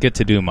really get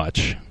to do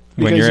much.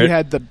 Because you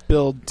had the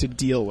build to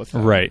deal with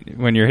them. Right.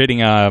 When you're hitting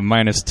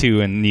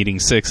 -2 and needing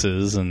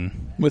 6s. And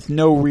with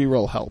no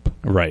reroll help.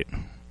 Right.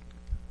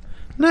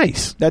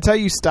 Nice. That's how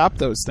you stop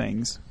those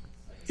things,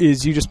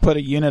 is you just put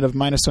a unit of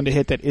 -1 to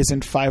hit that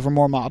isn't 5 or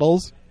more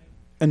models,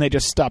 and they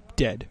just stop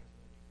dead.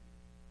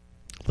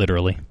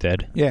 Literally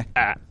dead? Yeah.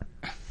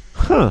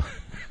 Huh.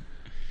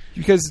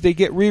 Because they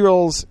get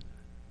rerolls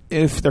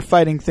if they're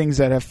fighting things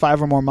that have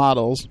 5 or more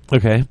models.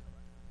 Okay.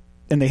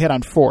 And they hit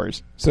on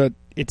 4s. So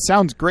it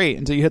sounds great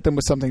until you hit them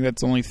with something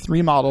that's only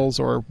 3 models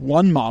or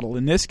 1 model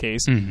in this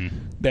case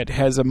that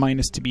has a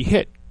minus to be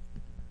hit.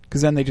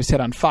 Because then they just hit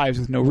on 5s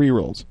with no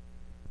rerolls.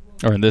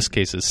 Or in this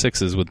case, it's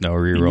 6s with no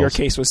rerolls. In your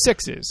case, was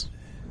 6s.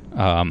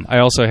 I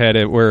also had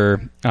it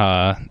where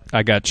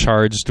I got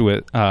charged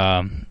with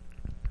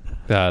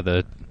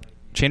the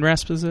Chain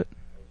Rasp, is it?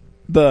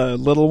 The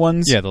little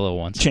ones? Yeah, the little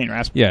ones. Chain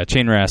Rasp. Yeah,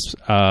 Chain Rasp.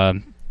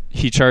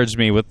 He charged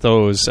me with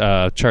those,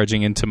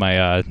 charging into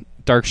my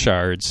Dark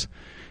Shards,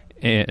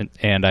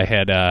 and I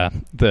had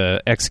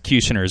the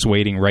Executioners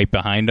waiting right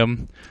behind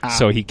him.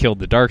 So he killed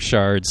the Dark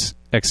Shards.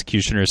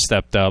 Executioners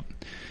stepped up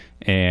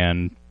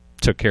and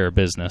took care of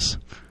business.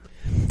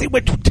 They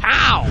went to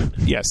town!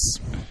 Yes,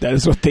 that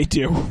is what they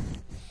do.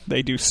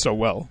 They do so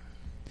well.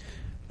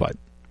 But,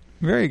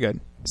 very good.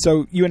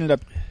 So you ended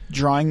up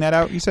drawing that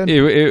out, you said?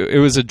 It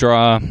was a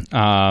draw.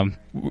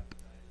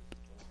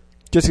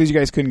 Just because you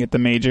guys couldn't get the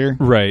major?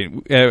 Right.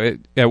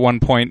 At one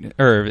point,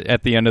 or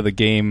at the end of the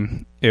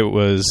game, it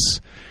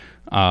was...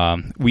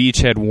 we each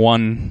had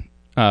 1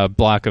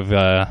 block of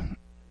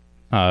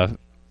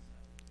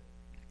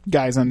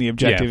guys on the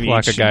objective. Yeah,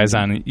 flock of guys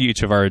on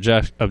each of our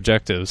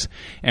objectives,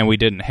 and we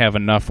didn't have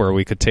enough where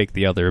we could take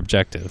the other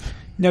objective.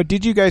 Now,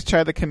 did you guys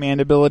try the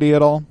command ability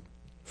at all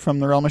from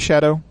the Realm of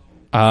Shadow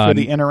for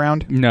the in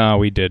around? No,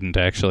 we didn't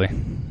actually.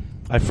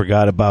 I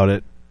forgot about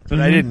it, but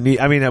I didn't need.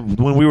 I mean,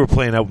 when we were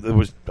playing,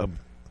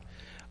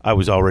 I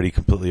was already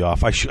completely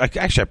off.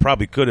 I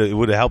probably could have. It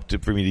would have helped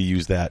for me to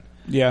use that.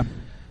 Yeah.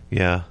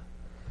 Yeah.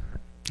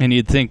 And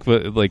you'd think,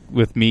 like,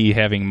 with me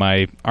having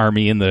my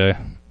army in the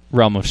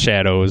Realm of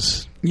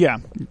Shadows, yeah,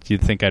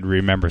 you'd think I'd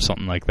remember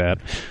something like that.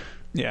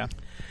 Yeah.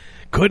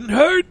 Couldn't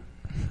hurt.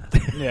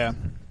 Yeah.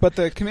 But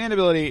the command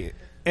ability,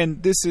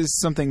 and this is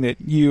something that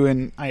you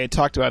and I had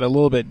talked about a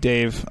little bit,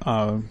 Dave,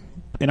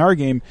 in our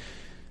game,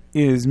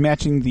 is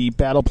matching the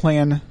battle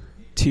plan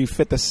to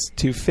fit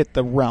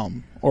the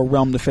realm, or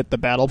realm to fit the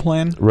battle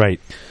plan. Right.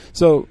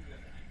 So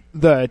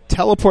the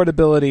teleport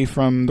ability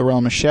from the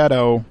Realm of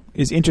Shadow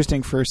is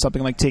interesting for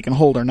something like Take and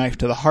Hold or Knife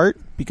to the Heart,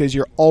 because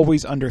you're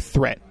always under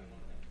threat.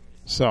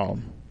 So,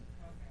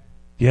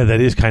 yeah,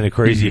 that is kind of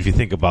crazy if you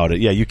think about it.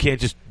 Yeah, you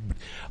can't just,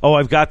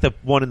 I've got the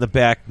one in the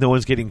back, no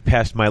one's getting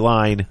past my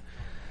line,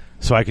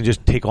 so I can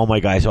just take all my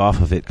guys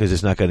off of it because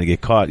it's not going to get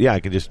caught. Yeah, I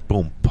can just,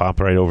 boom, pop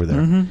right over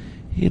there.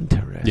 Mm-hmm.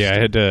 Interesting.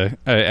 Yeah,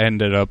 I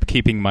ended up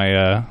keeping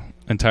my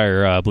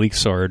entire Bleak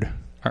Sword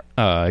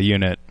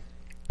unit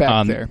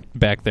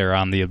back there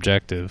on the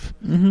objective.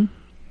 Mm-hmm.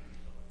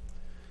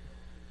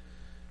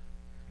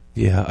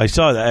 Yeah, I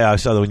saw that. I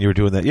saw that when you were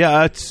doing that.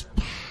 Yeah,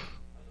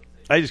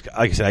 like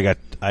I said,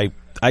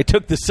 I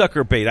took the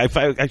sucker bait. I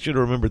should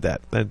have remembered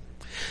that, but I'm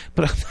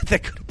not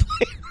that good a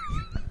player.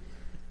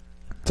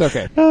 It's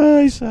okay.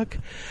 I suck.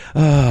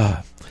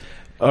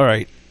 All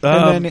right.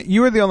 And then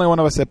you were the only one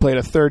of us that played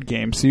a third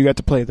game, so you got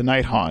to play the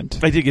Night Haunt.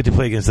 I did get to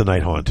play against the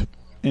Night Haunt,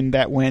 and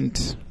that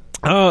went.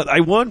 I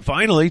won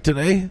finally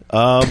today.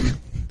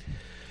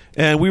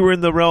 And we were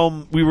in the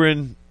realm. We were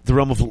in the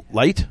realm of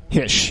light.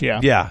 Hish, yeah.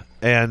 Yeah,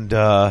 and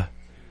what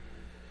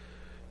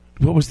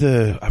was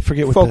I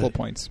forget what focal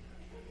points.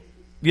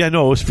 Yeah,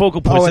 no, it was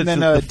focal points. Oh, and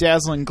then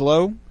dazzling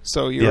glow.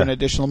 So you're an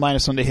additional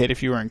 -1 to hit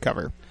if you were in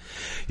cover.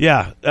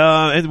 Yeah,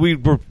 and we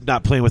were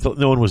not playing with.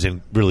 No one was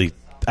in really.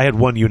 I had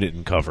one unit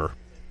in cover.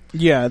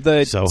 Yeah,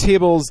 the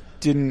tables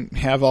didn't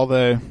have all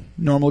the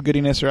normal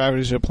goodiness, or I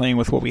was just playing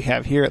with what we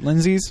have here at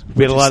Lindsay's.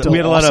 We had a lot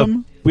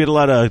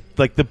of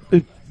like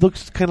it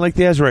looks kind of like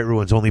the Azurite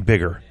ruins, only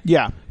bigger.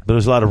 Yeah, but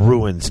there's a lot of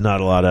ruins,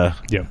 not a lot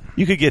of. Yeah,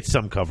 you could get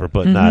some cover,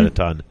 but not a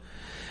ton.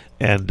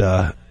 And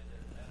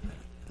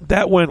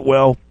that went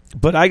well,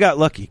 but I got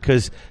lucky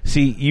because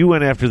you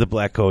went after the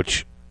black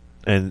coach,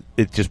 and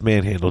it just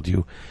manhandled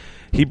you.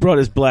 He brought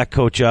his black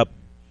coach up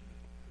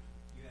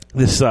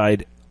this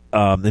side.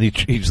 Then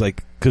he was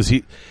like, because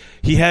he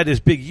had his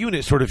big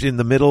unit sort of in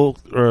the middle,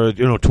 or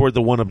toward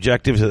the one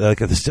objective,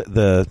 like at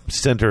the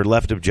center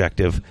left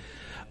objective.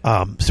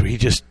 So he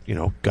just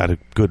got a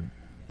good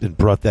and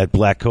brought that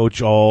black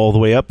coach all the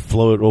way up,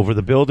 floated over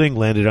the building,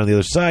 landed on the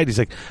other side. He's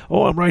like,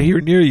 "Oh, I'm right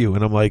here near you,"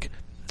 and I'm like,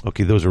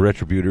 "Okay, those are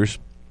retributors."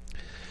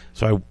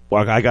 So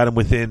I got him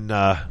within.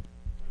 I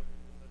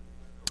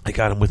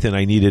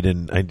needed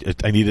an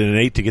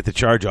 8 to get the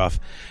charge off,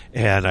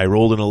 and I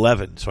rolled an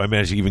 11. So I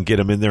managed to even get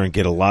him in there and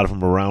get a lot of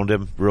them around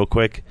him real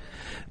quick.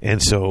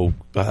 And so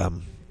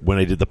when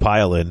I did the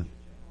pile in,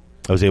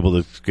 I was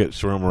able to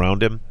throw him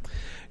around him.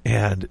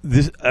 And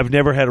I've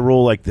never had a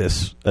roll like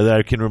this that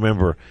I can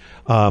remember.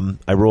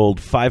 I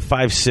rolled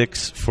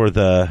 5-5-6 for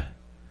the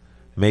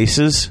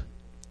maces,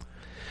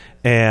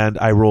 and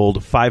I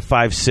rolled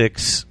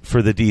 5-5-6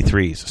 for the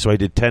D3s. So I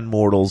did 10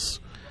 mortals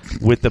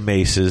with the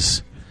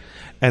maces.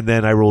 And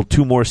then I rolled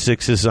 2 more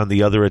 6s on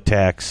the other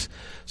attacks.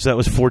 So that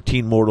was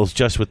 14 mortals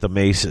just with the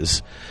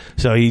maces.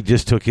 So he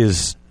just took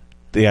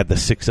they had the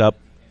 6 up.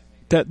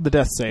 The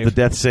death save. The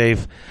death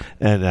save.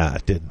 And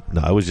it didn't.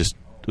 No, it was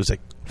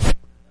like.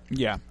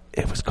 Yeah.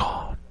 It was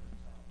gone.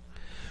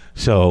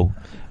 So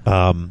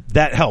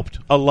that helped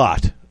a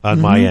lot on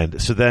my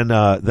end. So then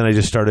I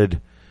just started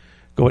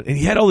going. And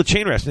he had all the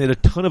chain rest and he had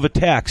a ton of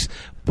attacks.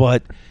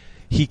 But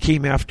he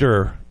came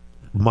after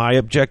my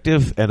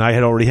objective, and I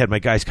had already had my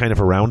guys kind of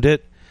around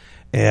it.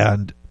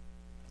 And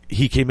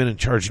he came in and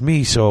charged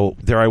me, so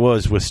there I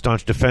was with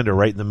Staunch Defender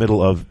right in the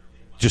middle of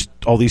just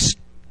all these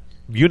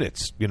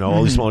units,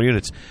 all these smaller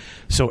units.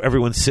 So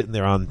everyone's sitting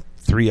there on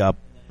 3 up.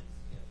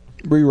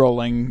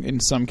 Rerolling in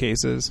some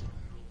cases.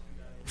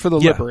 For the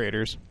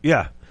Liberators.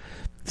 Yeah.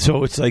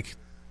 So it's like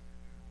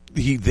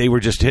they were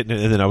just hitting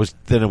it, and then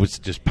I was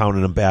just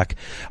pounding them back.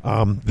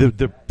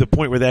 The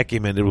point where that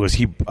game ended was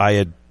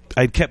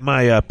I'd kept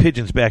my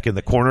pigeons back in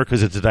the corner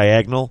because it's a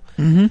diagonal,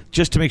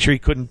 just to make sure he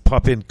couldn't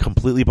pop in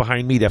completely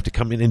behind me. He'd have to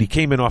come in, and he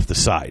came in off the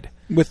side.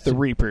 With the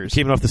Reapers.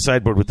 Came in off the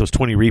sideboard with those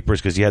 20 Reapers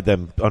because he had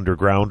them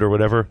underground or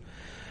whatever.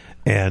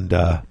 And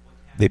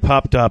they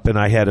popped up, and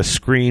I had a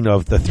screen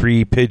of the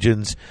 3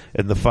 pigeons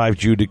and the 5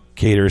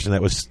 Judicators, and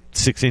that was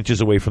 6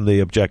 inches away from the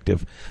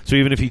objective. So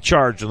even if he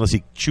charged, unless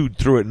he chewed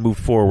through it and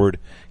moved forward,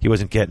 he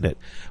wasn't getting it.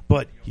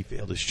 But he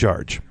failed his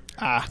charge.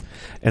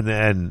 And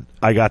then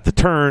I got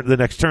the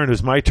next turn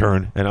is my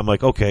turn, and I'm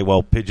like, okay,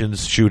 well,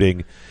 pigeons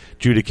shooting,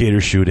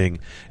 Judicator shooting,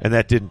 and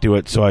that didn't do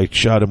it, so I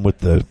shot him with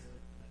the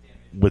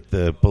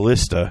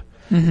ballista,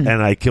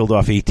 and I killed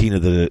off 18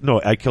 of the...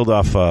 No, I killed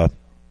off...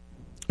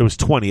 it was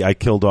 20. I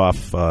killed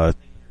off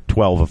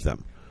 12 of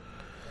them.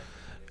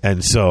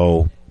 And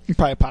so... You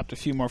probably popped a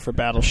few more for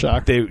Battle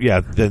Shock.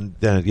 Then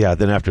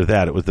after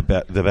that, it was the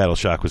Battle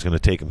Shock was going to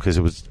take them, because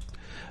it was...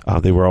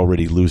 they were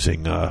already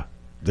losing...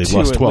 they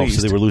lost 12,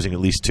 so they were losing at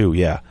least 2,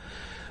 yeah.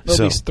 At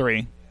least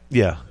 3.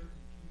 Yeah.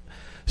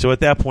 So at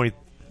that point,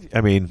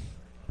 I mean...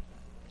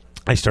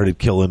 I started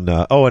killing...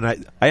 and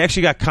I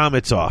actually got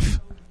comets off.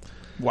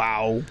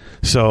 Wow.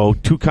 So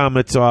 2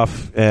 comets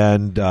off,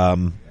 and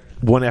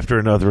one after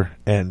another,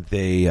 and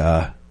they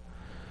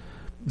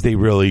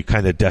really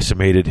kind of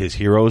decimated his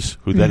heroes,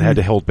 who then had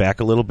to hold back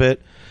a little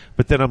bit.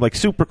 But then I'm like,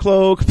 Super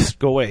Cloak,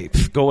 go away,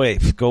 go away,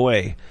 go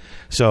away.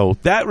 So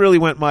that really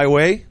went my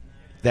way.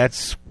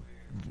 That's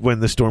when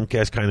the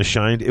Stormcast kind of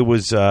shined. It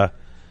was kind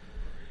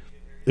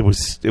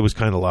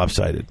of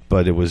lopsided,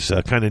 but it was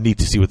kind of neat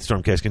to see what the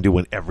Stormcast can do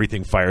when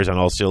everything fires on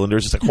all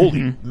cylinders. It's like,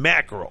 holy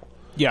mackerel.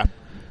 Yeah.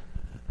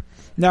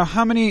 Now,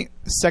 how many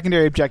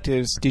secondary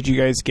objectives did you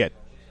guys get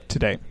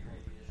today?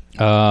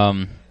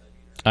 I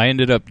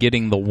ended up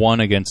getting the one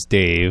against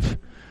Dave.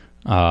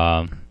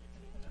 The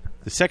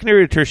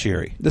secondary or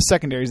tertiary? The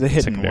secondaries, the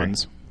hidden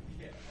ones.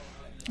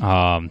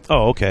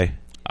 Okay.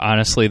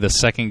 Honestly, the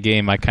second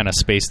game I kind of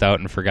spaced out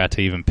and forgot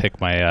to even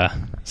pick my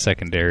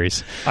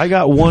secondaries. I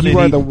got one. You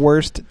are the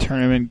worst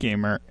tournament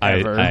gamer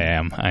ever. I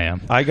am.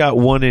 I got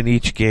one in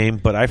each game,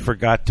 but I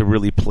forgot to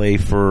really play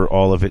for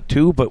all of it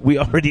too. But we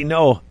already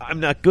know I'm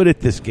not good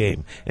at this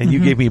game, and you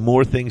gave me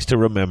more things to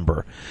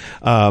remember.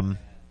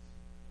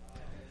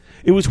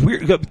 It was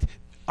weird.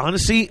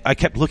 Honestly, I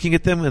kept looking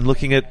at them and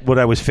looking at what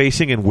I was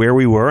facing and where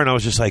we were, and I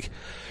was just like,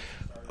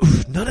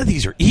 none of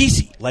these are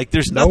easy. Like,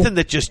 there's nothing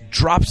that just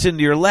drops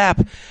into your lap.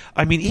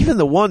 I mean, even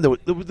the one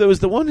there was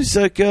the one who's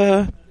like,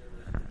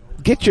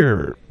 get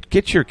your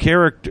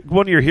character,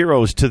 one of your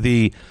heroes, to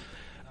the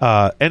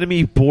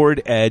enemy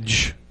board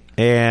edge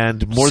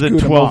and more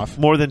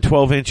than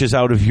 12 inches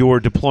out of your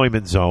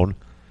deployment zone,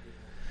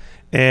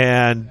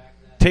 and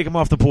take them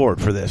off the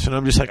board for this. And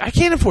I'm just like, I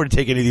can't afford to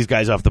take any of these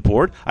guys off the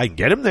board. I can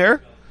get them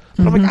there,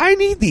 but I'm like, I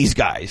need these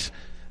guys.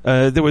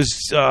 There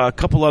was a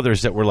couple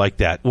others that were like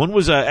that. One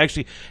was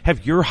actually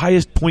have your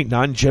highest point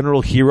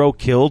non-general hero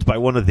killed by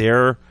one of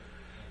their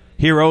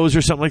heroes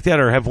or something like that,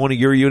 or have one of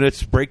your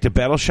units break to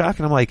Battle Shock.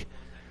 And I'm like,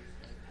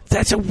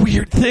 that's a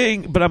weird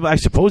thing. But I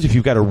suppose if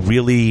you've got a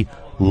really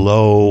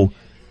low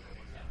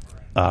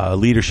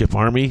leadership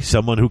army,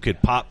 someone who could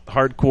pop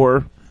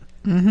hardcore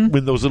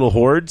with those little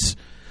hordes,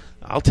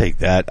 I'll take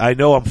that. I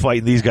know I'm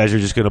fighting these guys are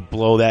just going to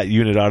blow that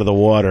unit out of the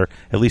water.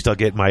 At least I'll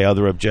get my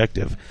other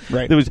objective.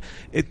 Right.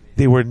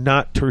 They were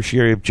not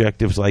tertiary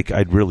objectives like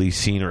I'd really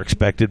seen or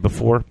expected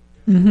before.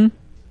 We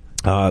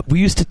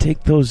used to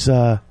take those...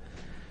 what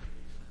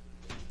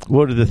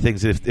are the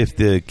things that if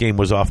the game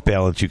was off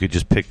balance, you could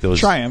just pick those...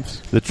 Triumphs.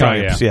 The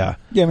triumphs, yeah.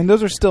 Yeah, I mean,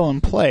 those are still in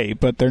play,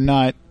 but they're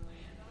not...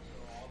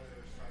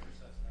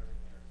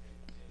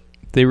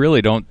 They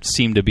really don't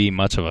seem to be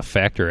much of a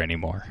factor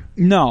anymore.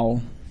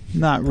 No.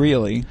 Not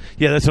really.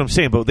 Yeah, that's what I'm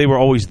saying. But they were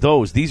always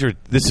those. This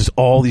is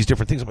all these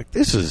different things. I'm like,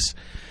 this is...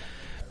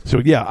 So,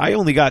 yeah, I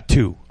only got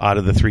 2 out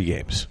of the 3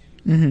 games.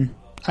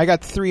 I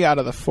got 3 out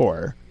of the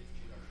 4.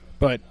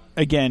 But,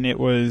 again, it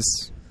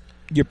was...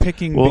 You're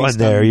picking... Well, and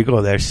there you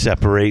go. They're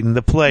separating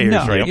the players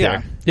right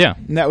there. Yeah.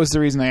 And that was the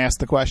reason I asked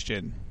the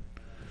question.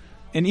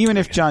 And even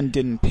if John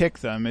didn't pick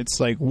them, it's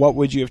like, what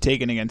would you have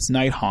taken against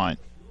Night Haunt?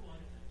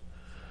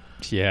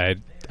 Yeah,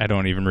 I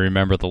don't even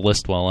remember the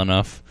list well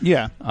enough.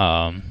 Yeah.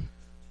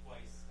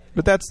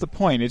 But that's the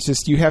point. It's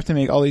just you have to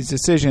make all these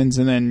decisions,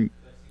 and then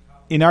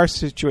in our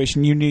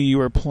situation, you knew you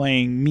were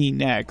playing me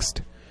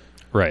next.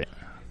 Right.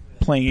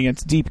 Playing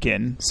against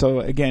Deepkin. So,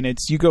 again,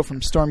 it's you go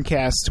from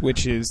Stormcast,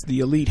 which is the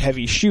elite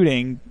heavy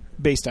shooting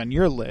based on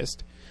your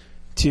list,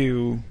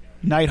 to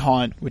Night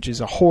Haunt, which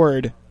is a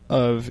horde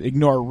of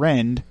Ignore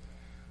Rend,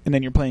 and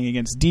then you're playing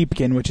against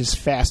Deepkin, which is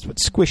fast but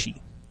squishy.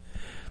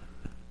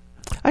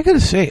 I gotta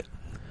say,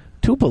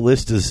 2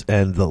 ballistas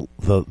and the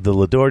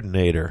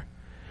Ledordinator,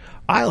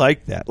 I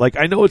like that. Like,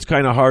 I know it's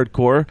kind of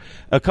hardcore.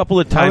 A couple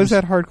of times... How is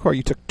that hardcore?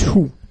 You took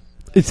 2.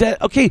 Is that...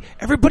 Okay,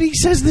 everybody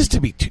says this to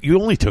me. You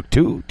only took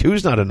 2.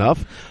 2's not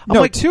enough. I'm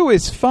no, 2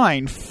 is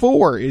fine.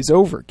 4 is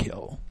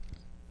overkill.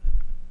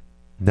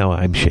 No,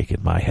 I'm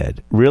shaking my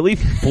head. Really?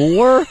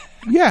 4?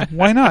 Yeah,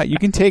 why not? You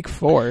can take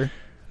 4.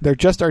 They're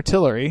just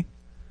artillery.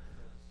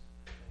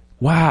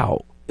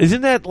 Wow.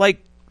 Isn't that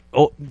like...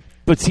 Oh,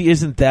 but see,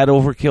 isn't that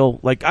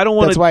overkill? Like, I don't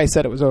want to... That's why I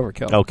said it was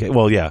overkill. Okay,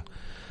 well, yeah.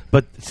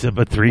 But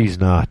 3's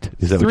not.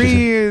 Is that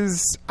 3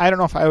 is... I don't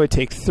know if I would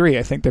take 3.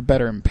 I think they're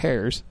better in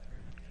pairs.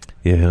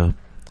 Yeah.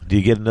 Do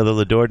you get another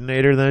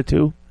Ledordinator there,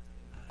 too?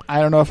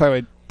 I don't know if I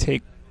would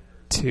take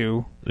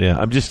 2. Yeah,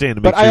 I'm just saying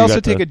to make But sure I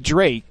also take a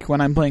Drake when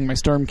I'm playing my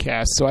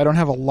Stormcast, so I don't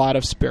have a lot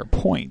of spare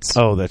points.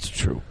 Oh, that's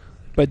true.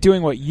 But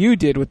doing what you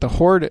did with the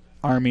Horde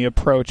army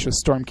approach with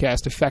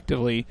Stormcast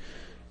effectively.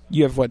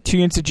 You have, 2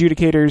 Instant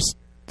Adjudicators,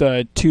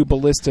 the 2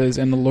 Ballistas,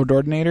 and the Lord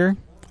Ordinator?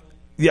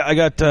 Yeah, I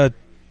got,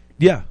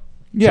 yeah.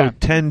 Yeah. So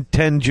 10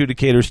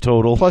 Adjudicators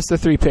total. Plus the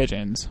 3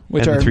 Pigeons,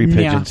 which and are... the 3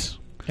 Pigeons.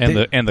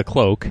 And the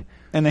cloak.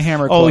 And the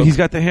Hammer Cloak. Oh, he's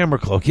got the Hammer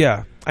Cloak,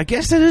 yeah. I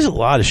guess that is a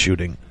lot of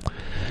shooting.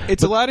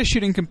 It's a lot of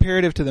shooting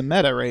comparative to the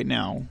meta right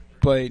now,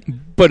 but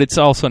it's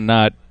also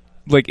not...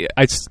 Like,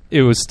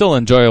 it was still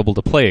enjoyable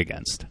to play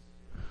against.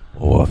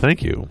 Well,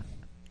 thank you.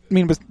 I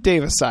mean, with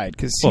Dave aside,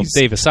 because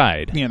Dave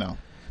aside. You know.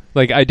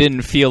 Like, I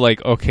didn't feel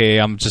like, okay,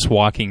 I'm just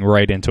walking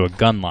right into a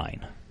gun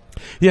line.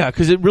 Yeah,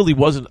 because it really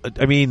wasn't...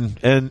 I mean,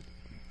 and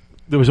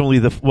there was only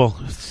the... Well,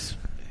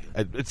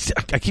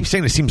 I keep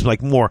saying it seems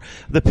like more.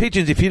 The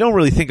Pigeons, if you don't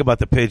really think about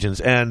the Pigeons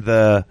and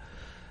the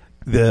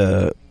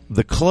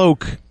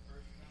Cloak...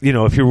 You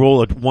know, if you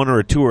roll a 1 or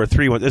a 2 or a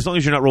 3, as long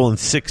as you're not rolling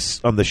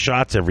 6 on the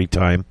shots every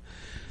time,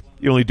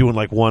 you're only doing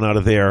like 1 out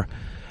of there.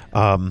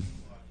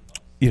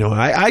 You know,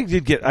 I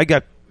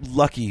got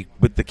lucky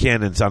with the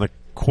cannons on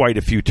quite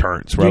a few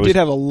turns. You did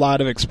have a lot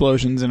of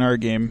explosions in our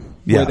game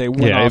where they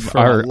went off for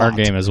our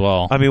game as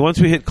well. I mean, once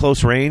we hit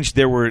close range,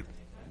 there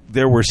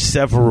were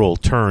several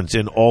turns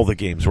in all the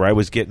games where I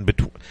was getting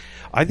between.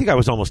 I think I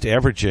was almost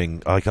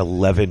averaging like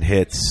 11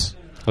 hits.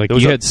 Like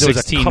you had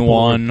 16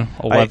 one,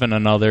 11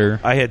 another.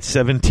 I had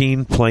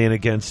 17 playing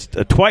against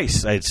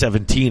twice. I had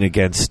 17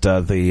 against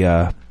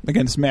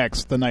against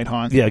Max, the Night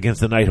Haunt. Yeah, against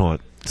the Night Haunt.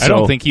 I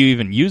don't think you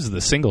even used the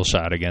single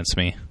shot against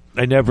me.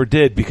 I never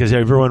did because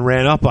everyone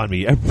ran up on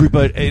me.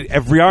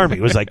 Every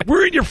army was like,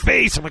 "We're in your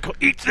face." I'm like, oh,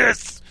 "Eat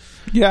this."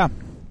 Yeah.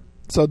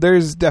 So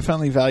there's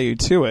definitely value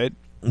to it.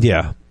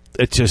 Yeah.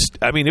 It just,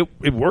 I mean,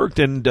 it worked,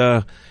 and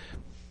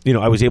you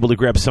know, I was able to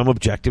grab some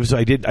objectives. So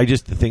the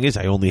thing is,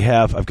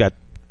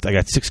 I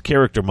got 6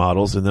 character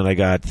models, and then I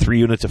got 3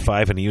 units of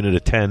 5 and a unit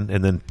of 10,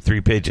 and then 3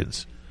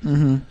 pigeons.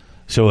 Mm-hmm.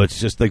 So it's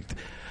just like,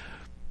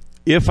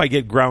 if I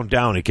get ground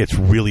down, it gets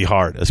really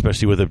hard,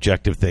 especially with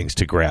objective things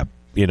to grab.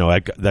 You know,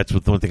 that's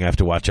the one thing I have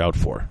to watch out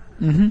for.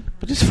 Mm-hmm.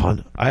 But it's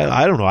fun.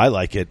 I don't know. I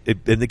like it.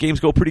 And the games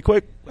go pretty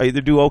quick. I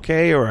either do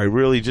okay, or I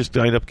really just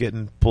end up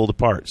getting pulled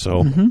apart.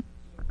 So,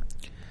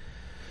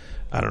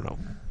 I don't know.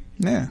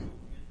 Yeah.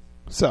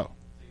 So,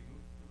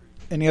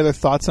 any other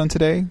thoughts on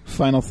today?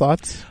 Final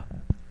thoughts?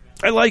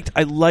 I liked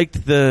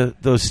the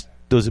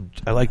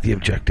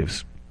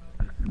objectives.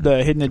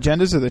 The hidden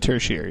agendas or the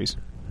tertiaries?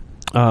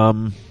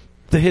 The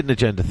hidden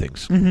agenda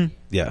things. Mm-hmm.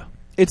 Yeah.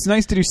 It's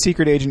nice to do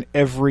Secret Agent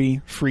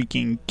every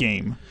freaking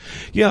game.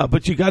 Yeah,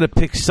 but you got to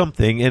pick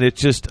something, and it's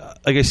just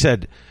like I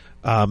said,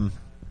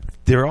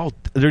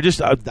 they're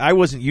just. I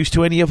wasn't used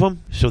to any of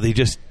them, so they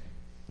just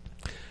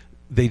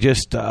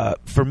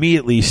for me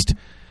at least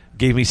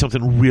gave me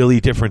something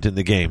really different in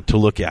the game to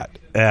look at,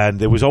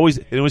 and it was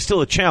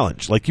still a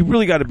challenge. Like, you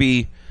really got to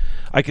be.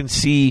 I can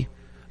see,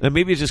 and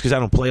maybe it's just because I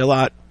don't play a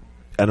lot.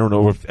 I don't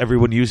know if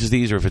everyone uses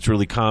these or if it's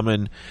really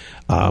common,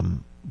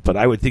 but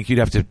I would think you'd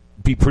have to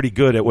be pretty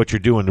good at what you're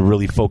doing to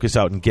really focus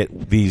out and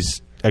get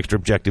these extra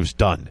objectives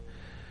done.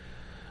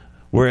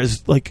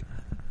 Whereas, like,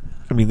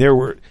 I mean,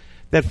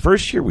 that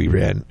first year we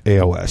ran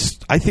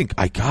AOS, I think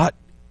I got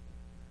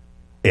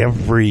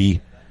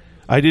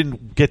I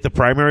didn't get the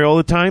primary all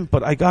the time,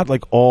 but I got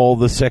like all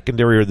the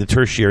secondary or the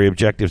tertiary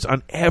objectives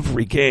on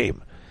every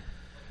game.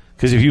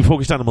 Because if you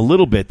focused on them a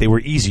little bit, they were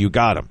easy. You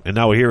got them, and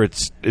now here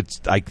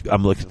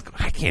I'm looking.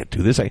 I can't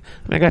do this. I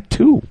got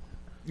 2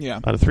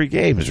 out of 3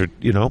 games, or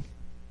you know.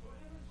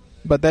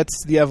 But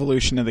that's the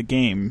evolution of the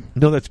game.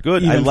 No, that's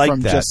good. Even I like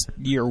from that. Just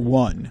year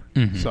 1.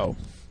 Mm-hmm. So,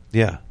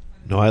 yeah,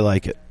 no, I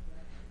like it.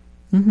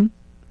 Mm-hmm.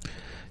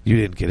 You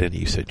didn't get any,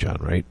 you said, John,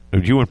 right? Or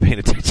you weren't paying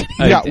attention.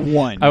 I got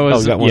 1. I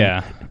was. got 1.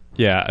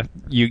 Yeah.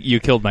 You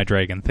killed my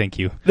dragon. Thank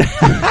you.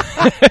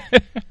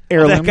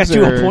 Heirlooms got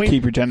you a or point?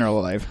 keep your general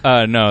alive?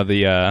 No,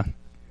 the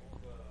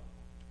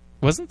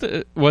wasn't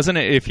it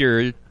if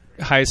your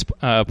highest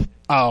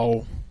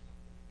Oh,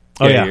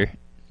 yeah.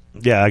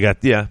 Yeah, I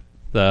got the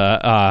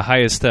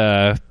highest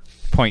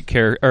point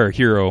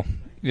hero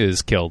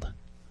is killed.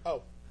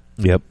 Oh.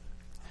 Yep.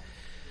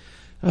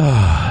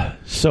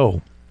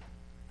 So,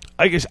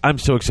 I guess I'm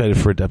so excited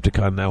for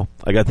Adepticon now.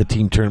 I got the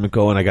team tournament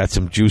going. I got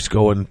some juice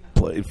going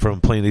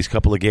from playing these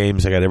couple of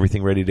games. I got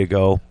everything ready to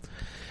go.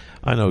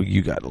 I know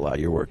you got a lot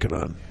you're working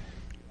on.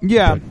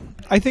 Yeah.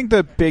 I think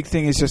the big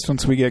thing is just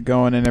once we get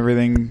going and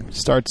everything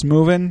starts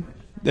moving,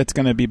 it's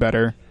going to be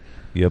better.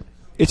 Yep.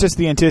 It's just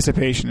the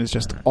anticipation is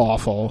just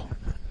awful.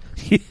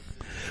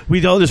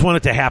 We all just want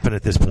it to happen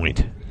at this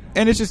point.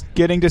 And it's just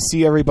getting to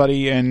see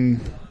everybody and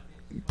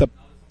the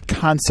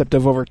concept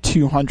of over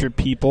 200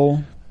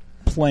 people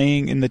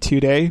playing in the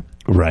 2-day.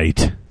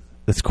 Right.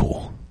 That's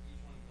cool.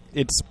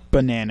 It's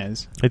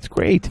bananas. It's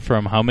great.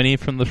 From how many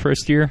from the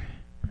first year?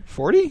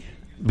 40?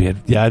 I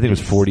think it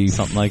was 40.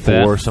 Something like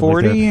that.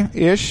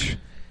 40-ish.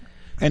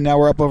 And now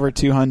we're up over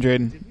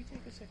 200.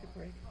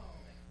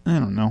 I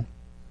don't know.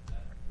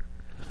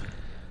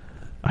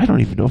 I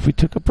don't even know if we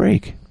took a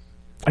break.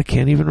 I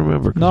can't even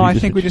remember. No, I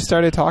think we just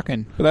started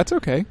talking. But that's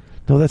okay.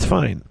 No, that's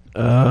fine.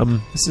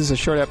 This is a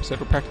short episode.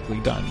 We're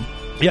practically done.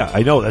 Yeah,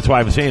 I know. That's why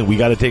I'm saying we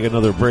got to take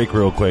another break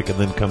real quick and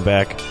then come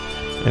back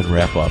and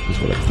wrap up is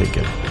what I'm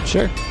thinking.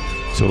 Sure.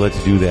 So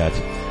let's do that.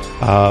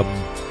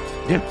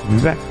 Yeah, we'll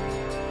be back.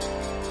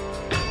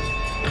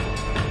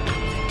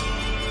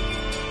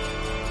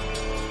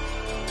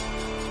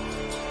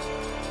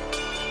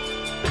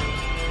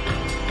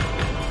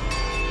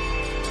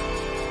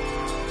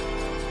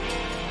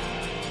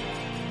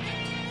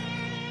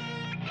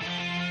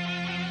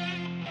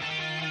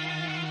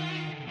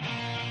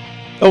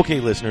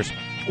 Okay, listeners,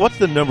 what's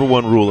the number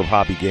one rule of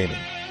hobby gaming?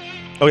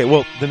 Okay,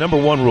 well, the number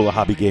one rule of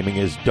hobby gaming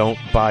is don't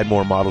buy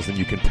more models than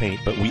you can paint,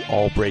 but we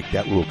all break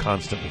that rule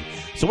constantly.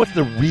 So what's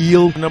the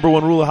real number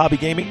one rule of hobby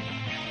gaming?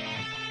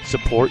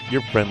 Support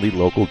your friendly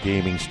local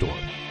gaming store.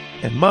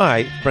 And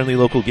my friendly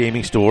local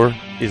gaming store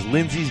is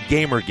Lindsay's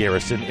Gamer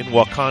Garrison in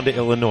Wakanda,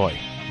 Illinois.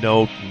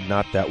 No,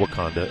 not that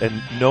Wakanda.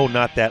 And no,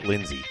 not that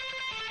Lindsay.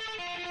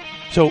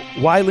 So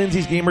why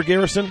Lindsay's Gamer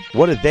Garrison?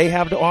 What do they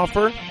have to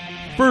offer?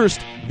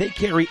 First, they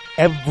carry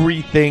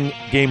everything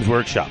Games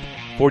Workshop.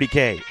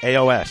 40K,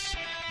 AOS,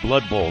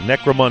 Blood Bowl,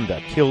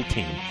 Necromunda, Kill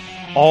Team,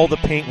 all the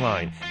paint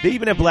line. They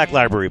even have Black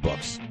Library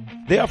books.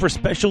 They offer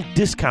special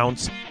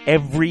discounts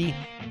every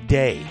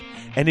day.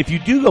 And if you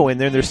do go in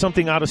there and there's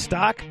something out of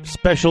stock,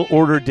 special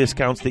order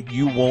discounts that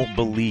you won't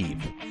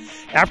believe.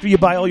 After you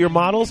buy all your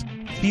models,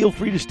 feel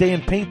free to stay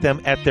and paint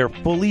them at their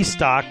fully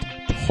stocked,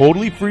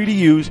 totally free to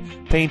use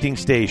painting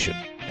station.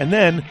 And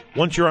then,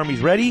 once your army's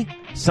ready,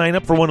 sign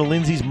up for one of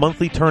Lindsay's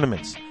monthly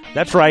tournaments.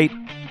 That's right,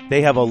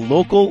 they have a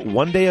local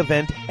one-day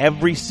event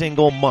every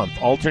single month,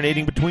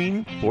 alternating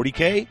between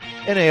 40K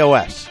and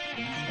AOS.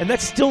 And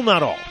that's still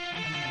not all.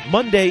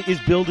 Monday is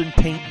Build and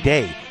Paint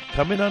Day.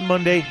 Come in on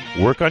Monday,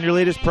 work on your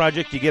latest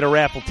project, you get a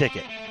raffle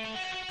ticket.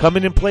 Come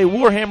in and play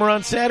Warhammer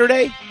on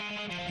Saturday,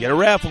 get a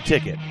raffle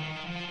ticket.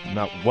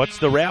 Now, what's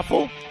the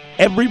raffle?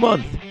 Every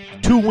month,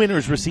 2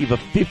 winners receive a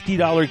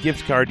 $50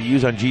 gift card to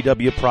use on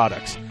GW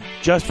products,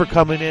 just for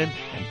coming in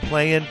and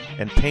playing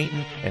and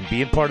painting and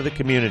being part of the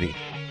community.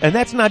 And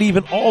that's not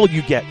even all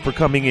you get for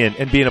coming in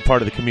and being a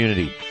part of the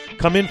community.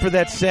 Come in for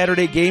that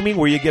Saturday gaming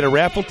where you get a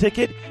raffle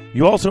ticket.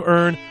 You also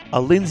earn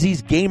a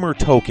Lindsay's Gamer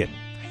token.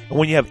 And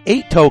when you have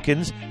 8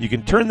 tokens, you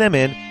can turn them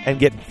in and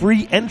get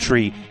free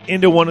entry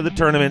into one of the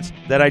tournaments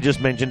that I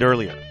just mentioned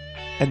earlier.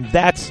 And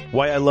that's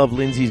why I love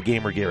Lindsay's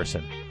Gamer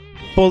Garrison.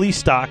 Fully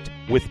stocked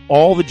with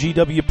all the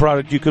GW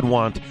product you could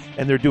want,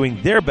 and they're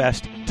doing their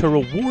best to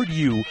reward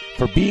you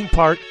for being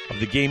part of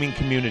the gaming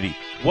community.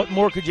 What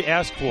more could you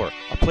ask for?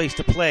 A place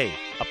to play,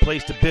 a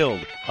place to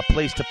build, a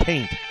place to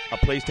paint, a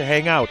place to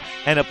hang out,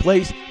 and a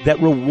place that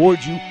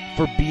rewards you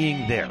for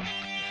being there.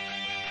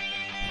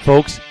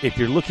 Folks, if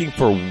you're looking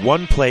for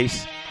one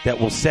place that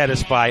will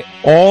satisfy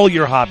all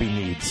your hobby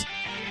needs,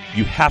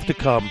 you have to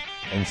come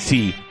and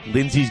see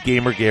Lindsay's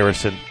Gamer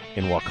Garrison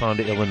in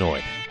Wakanda,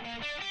 Illinois.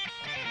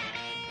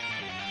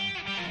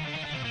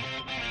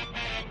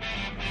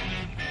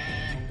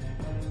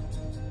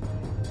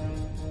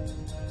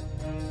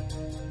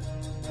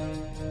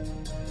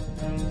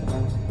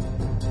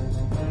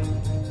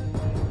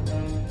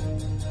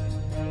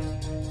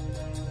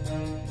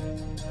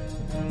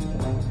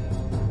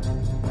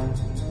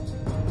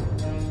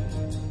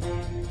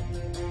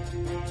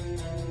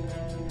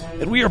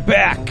 And we are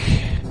back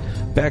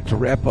to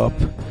wrap up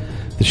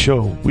the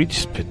show. We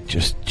just been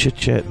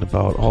chit-chatting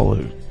about all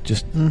the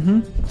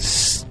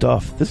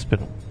stuff. We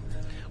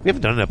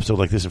haven't done an episode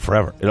like this in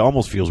forever. It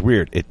almost feels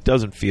weird. It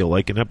doesn't feel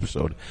like an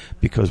episode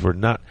because we're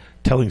not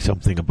telling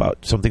something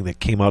about something that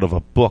came out of a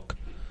book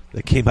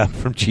that came out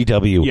from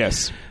GW.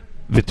 Yes.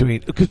 Because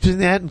between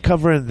that and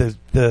covering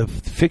the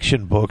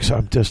fiction books,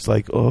 I'm just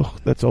like, oh,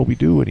 that's all we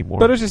do anymore.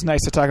 But it's just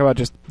nice to talk about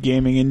just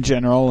gaming in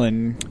general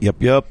and yep,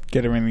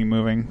 get everything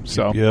moving.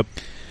 So yep.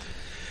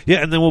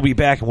 Yeah, and then we'll be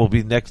back, and we'll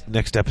be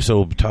next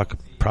episode. We'll talk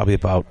probably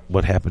about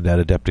what happened at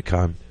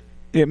Adepticon.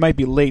 It might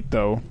be late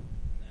though,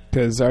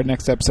 because our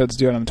next episode's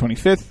due on the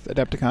 25th.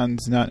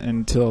 Adepticon's not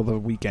until the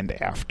weekend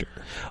after.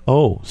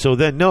 Oh, so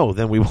then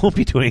we won't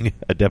be doing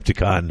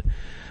Adepticon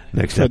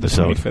next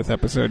episode. The 25th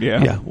episode,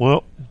 yeah. Yeah.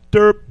 Well,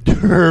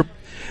 derp.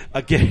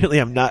 Again,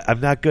 I'm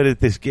not good at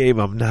this game.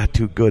 I'm not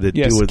too good at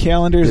doing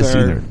calendars this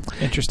are either.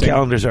 Interesting.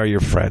 Calendars are your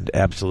friend,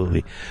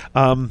 absolutely.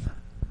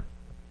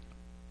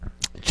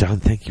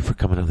 John, thank you for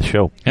coming on the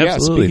show.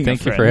 Absolutely. Yeah,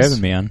 thank you for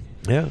having me on.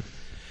 Yeah.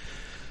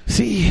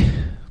 See,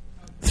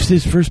 this is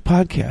his first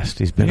podcast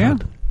he's been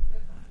on.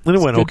 And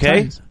it went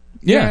okay.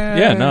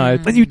 Yeah. No.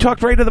 And you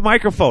talked right to the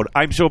microphone.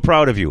 I'm so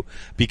proud of you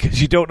because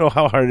you don't know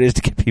how hard it is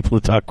to get people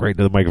to talk right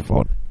to the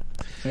microphone.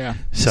 Yeah.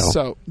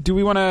 So do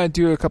we want to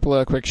do a couple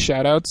of quick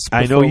shout-outs?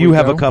 I know you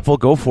have a couple.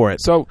 Go for it.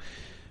 So,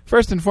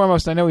 first and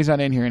foremost, I know he's not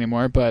in here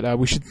anymore, but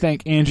we should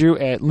thank Andrew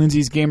at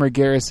Lindsay's Gamer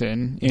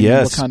Garrison in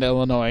Wakanda,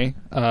 Illinois,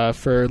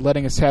 for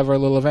letting us have our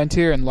little event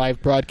here and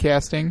live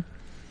broadcasting.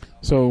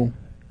 So,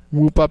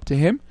 whoop up to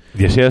him.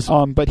 Yes.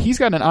 But he's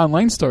got an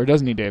online store,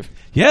 doesn't he, Dave?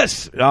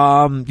 Yes.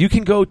 You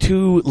can go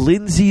to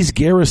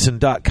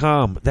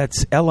lindsaysgarrison.com.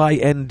 That's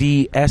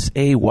LINDSAYS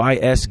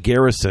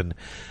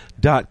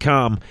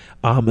Garrison.com.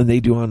 And they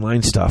do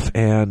online stuff.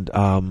 And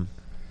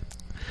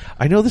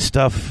I know this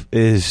stuff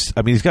is.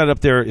 I mean, he's got it up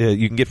there.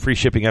 You can get free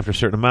shipping after a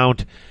certain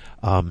amount.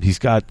 He's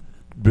got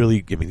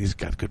he's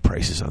got good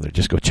prices on there.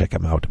 Just go check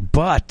him out.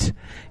 But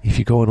if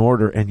you go in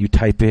order and you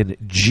type in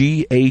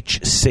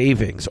GH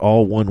Savings,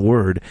 all one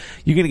word,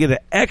 you're going to get an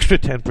extra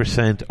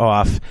 10%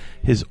 off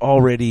his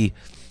already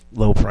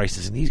low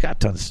prices. And he's got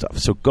tons of stuff.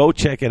 So go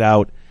check it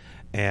out.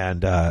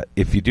 And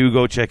if you do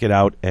go check it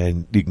out,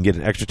 and you can get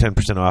an extra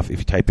 10% off if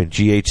you type in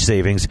GH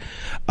Savings.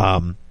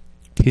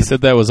 He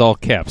said that was all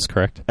caps,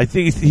 correct? I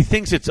think he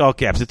thinks it's all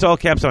caps. It's all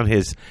caps on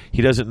his.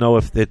 He doesn't know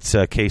if it's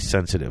case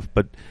sensitive,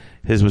 but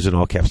his was in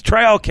all caps.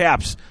 Try all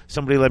caps.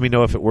 Somebody let me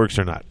know if it works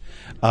or not.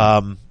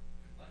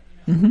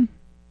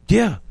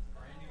 Yeah.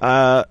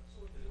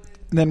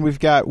 Then we've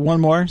got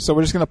one more. So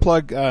we're just going to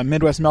plug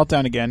Midwest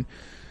Meltdown again.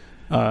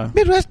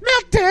 Midwest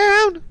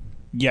Meltdown!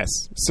 Yes.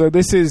 So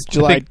this is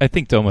July... I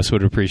think Domus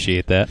would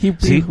appreciate that.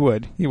 He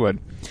would. He would.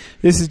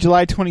 This is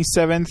July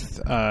 27th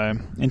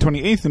and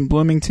 28th in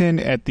Bloomington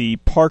at the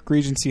Park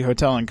Regency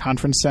Hotel and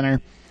Conference Center.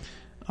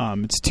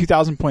 It's a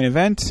 2,000-point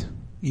event.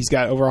 He's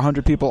got over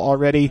 100 people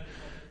already.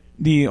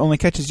 The only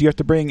catch is you have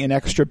to bring an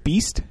extra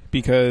beast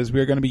because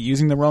we're going to be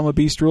using the Realm of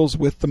Beast rules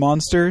with the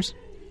monsters.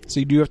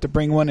 So you do have to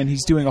bring one, and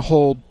he's doing a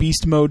whole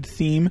beast mode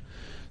theme.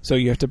 So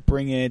you have to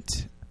bring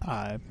it,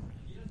 and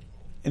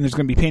there's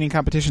going to be painting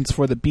competitions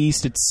for the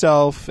beast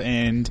itself,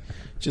 and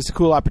just a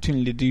cool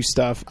opportunity to do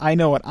stuff. I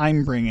know what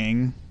I'm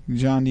bringing.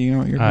 John, do you know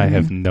what you're bringing? I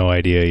have no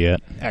idea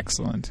yet.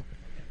 Excellent.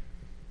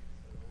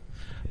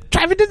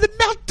 Driving to the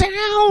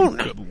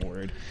Meltdown! Good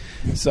Lord.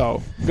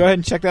 So go ahead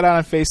and check that out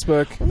on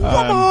Facebook. Come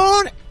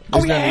on!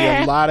 There's going to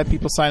be a lot of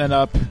people signing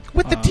up.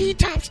 With the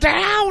T-tops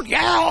down!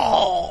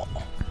 Yeah!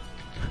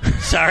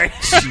 Sorry.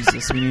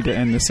 Jesus, we need to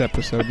end this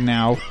episode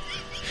now.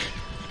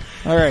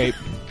 All right.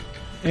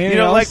 Anything you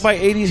don't else? like my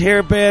 80s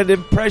hairband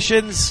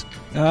impressions?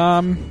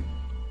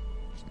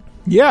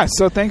 Yeah,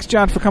 so thanks,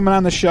 John, for coming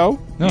on the show.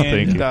 No,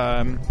 thank you.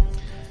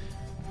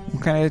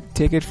 We'll kind of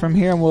take it from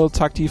here, and we'll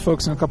talk to you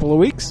folks in a couple of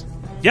weeks.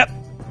 Yep.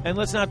 And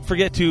let's not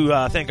forget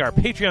to thank our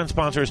Patreon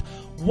sponsors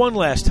one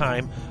last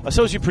time.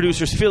 Associate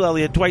producers Phil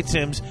Elliott, Dwight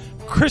Sims,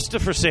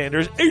 Christopher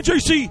Sanders,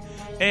 AJC,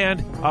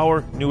 and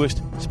our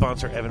newest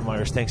sponsor, Evan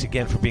Myers. Thanks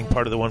again for being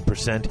part of the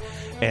 1%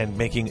 and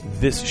making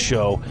this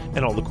show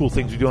and all the cool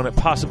things we do on it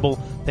possible.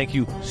 Thank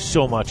you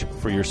so much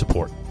for your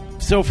support.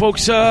 So,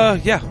 folks,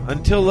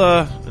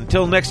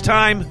 until next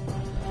time,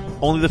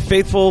 only the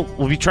faithful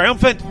will be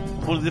triumphant.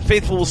 Only the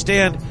faithful will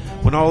stand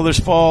when all others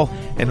fall,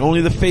 and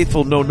only the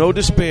faithful know no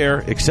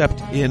despair except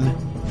in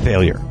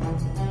failure.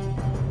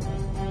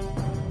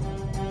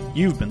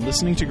 You've been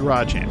listening to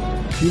Garage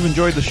Hammer. If you've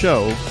enjoyed the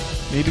show,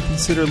 maybe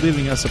consider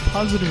leaving us a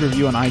positive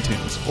review on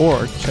iTunes,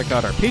 or check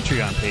out our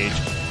Patreon page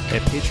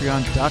at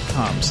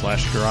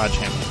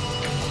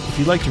patreon.com/GarageHammer. If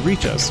you'd like to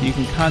reach us, you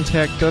can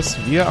contact us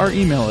via our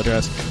email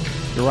address,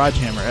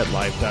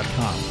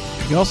 garagehammer@live.com.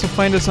 You can also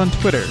find us on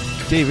Twitter.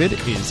 David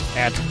is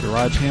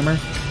 @GarageHammer,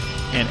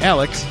 and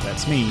Alex,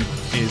 that's me,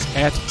 is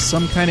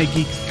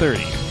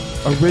 @SomeKindOfGeek30.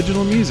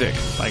 Original music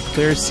by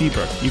Claire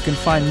Seabrook. You can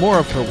find more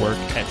of her work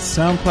at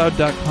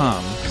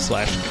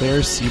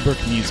soundcloud.com/Claire Seabrook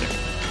Music.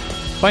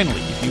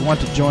 Finally, if you want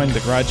to join the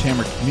Garage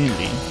Hammer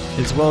community,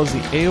 as well as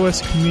the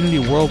AOS community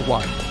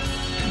worldwide,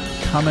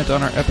 comment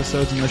on our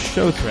episodes in the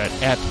show thread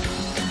at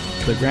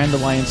the Grand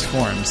Alliance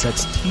Forums.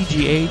 That's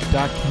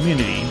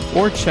tga.community,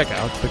 or check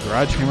out the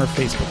Garage Hammer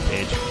Facebook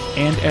page.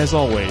 And as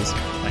always,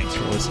 thanks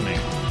for listening.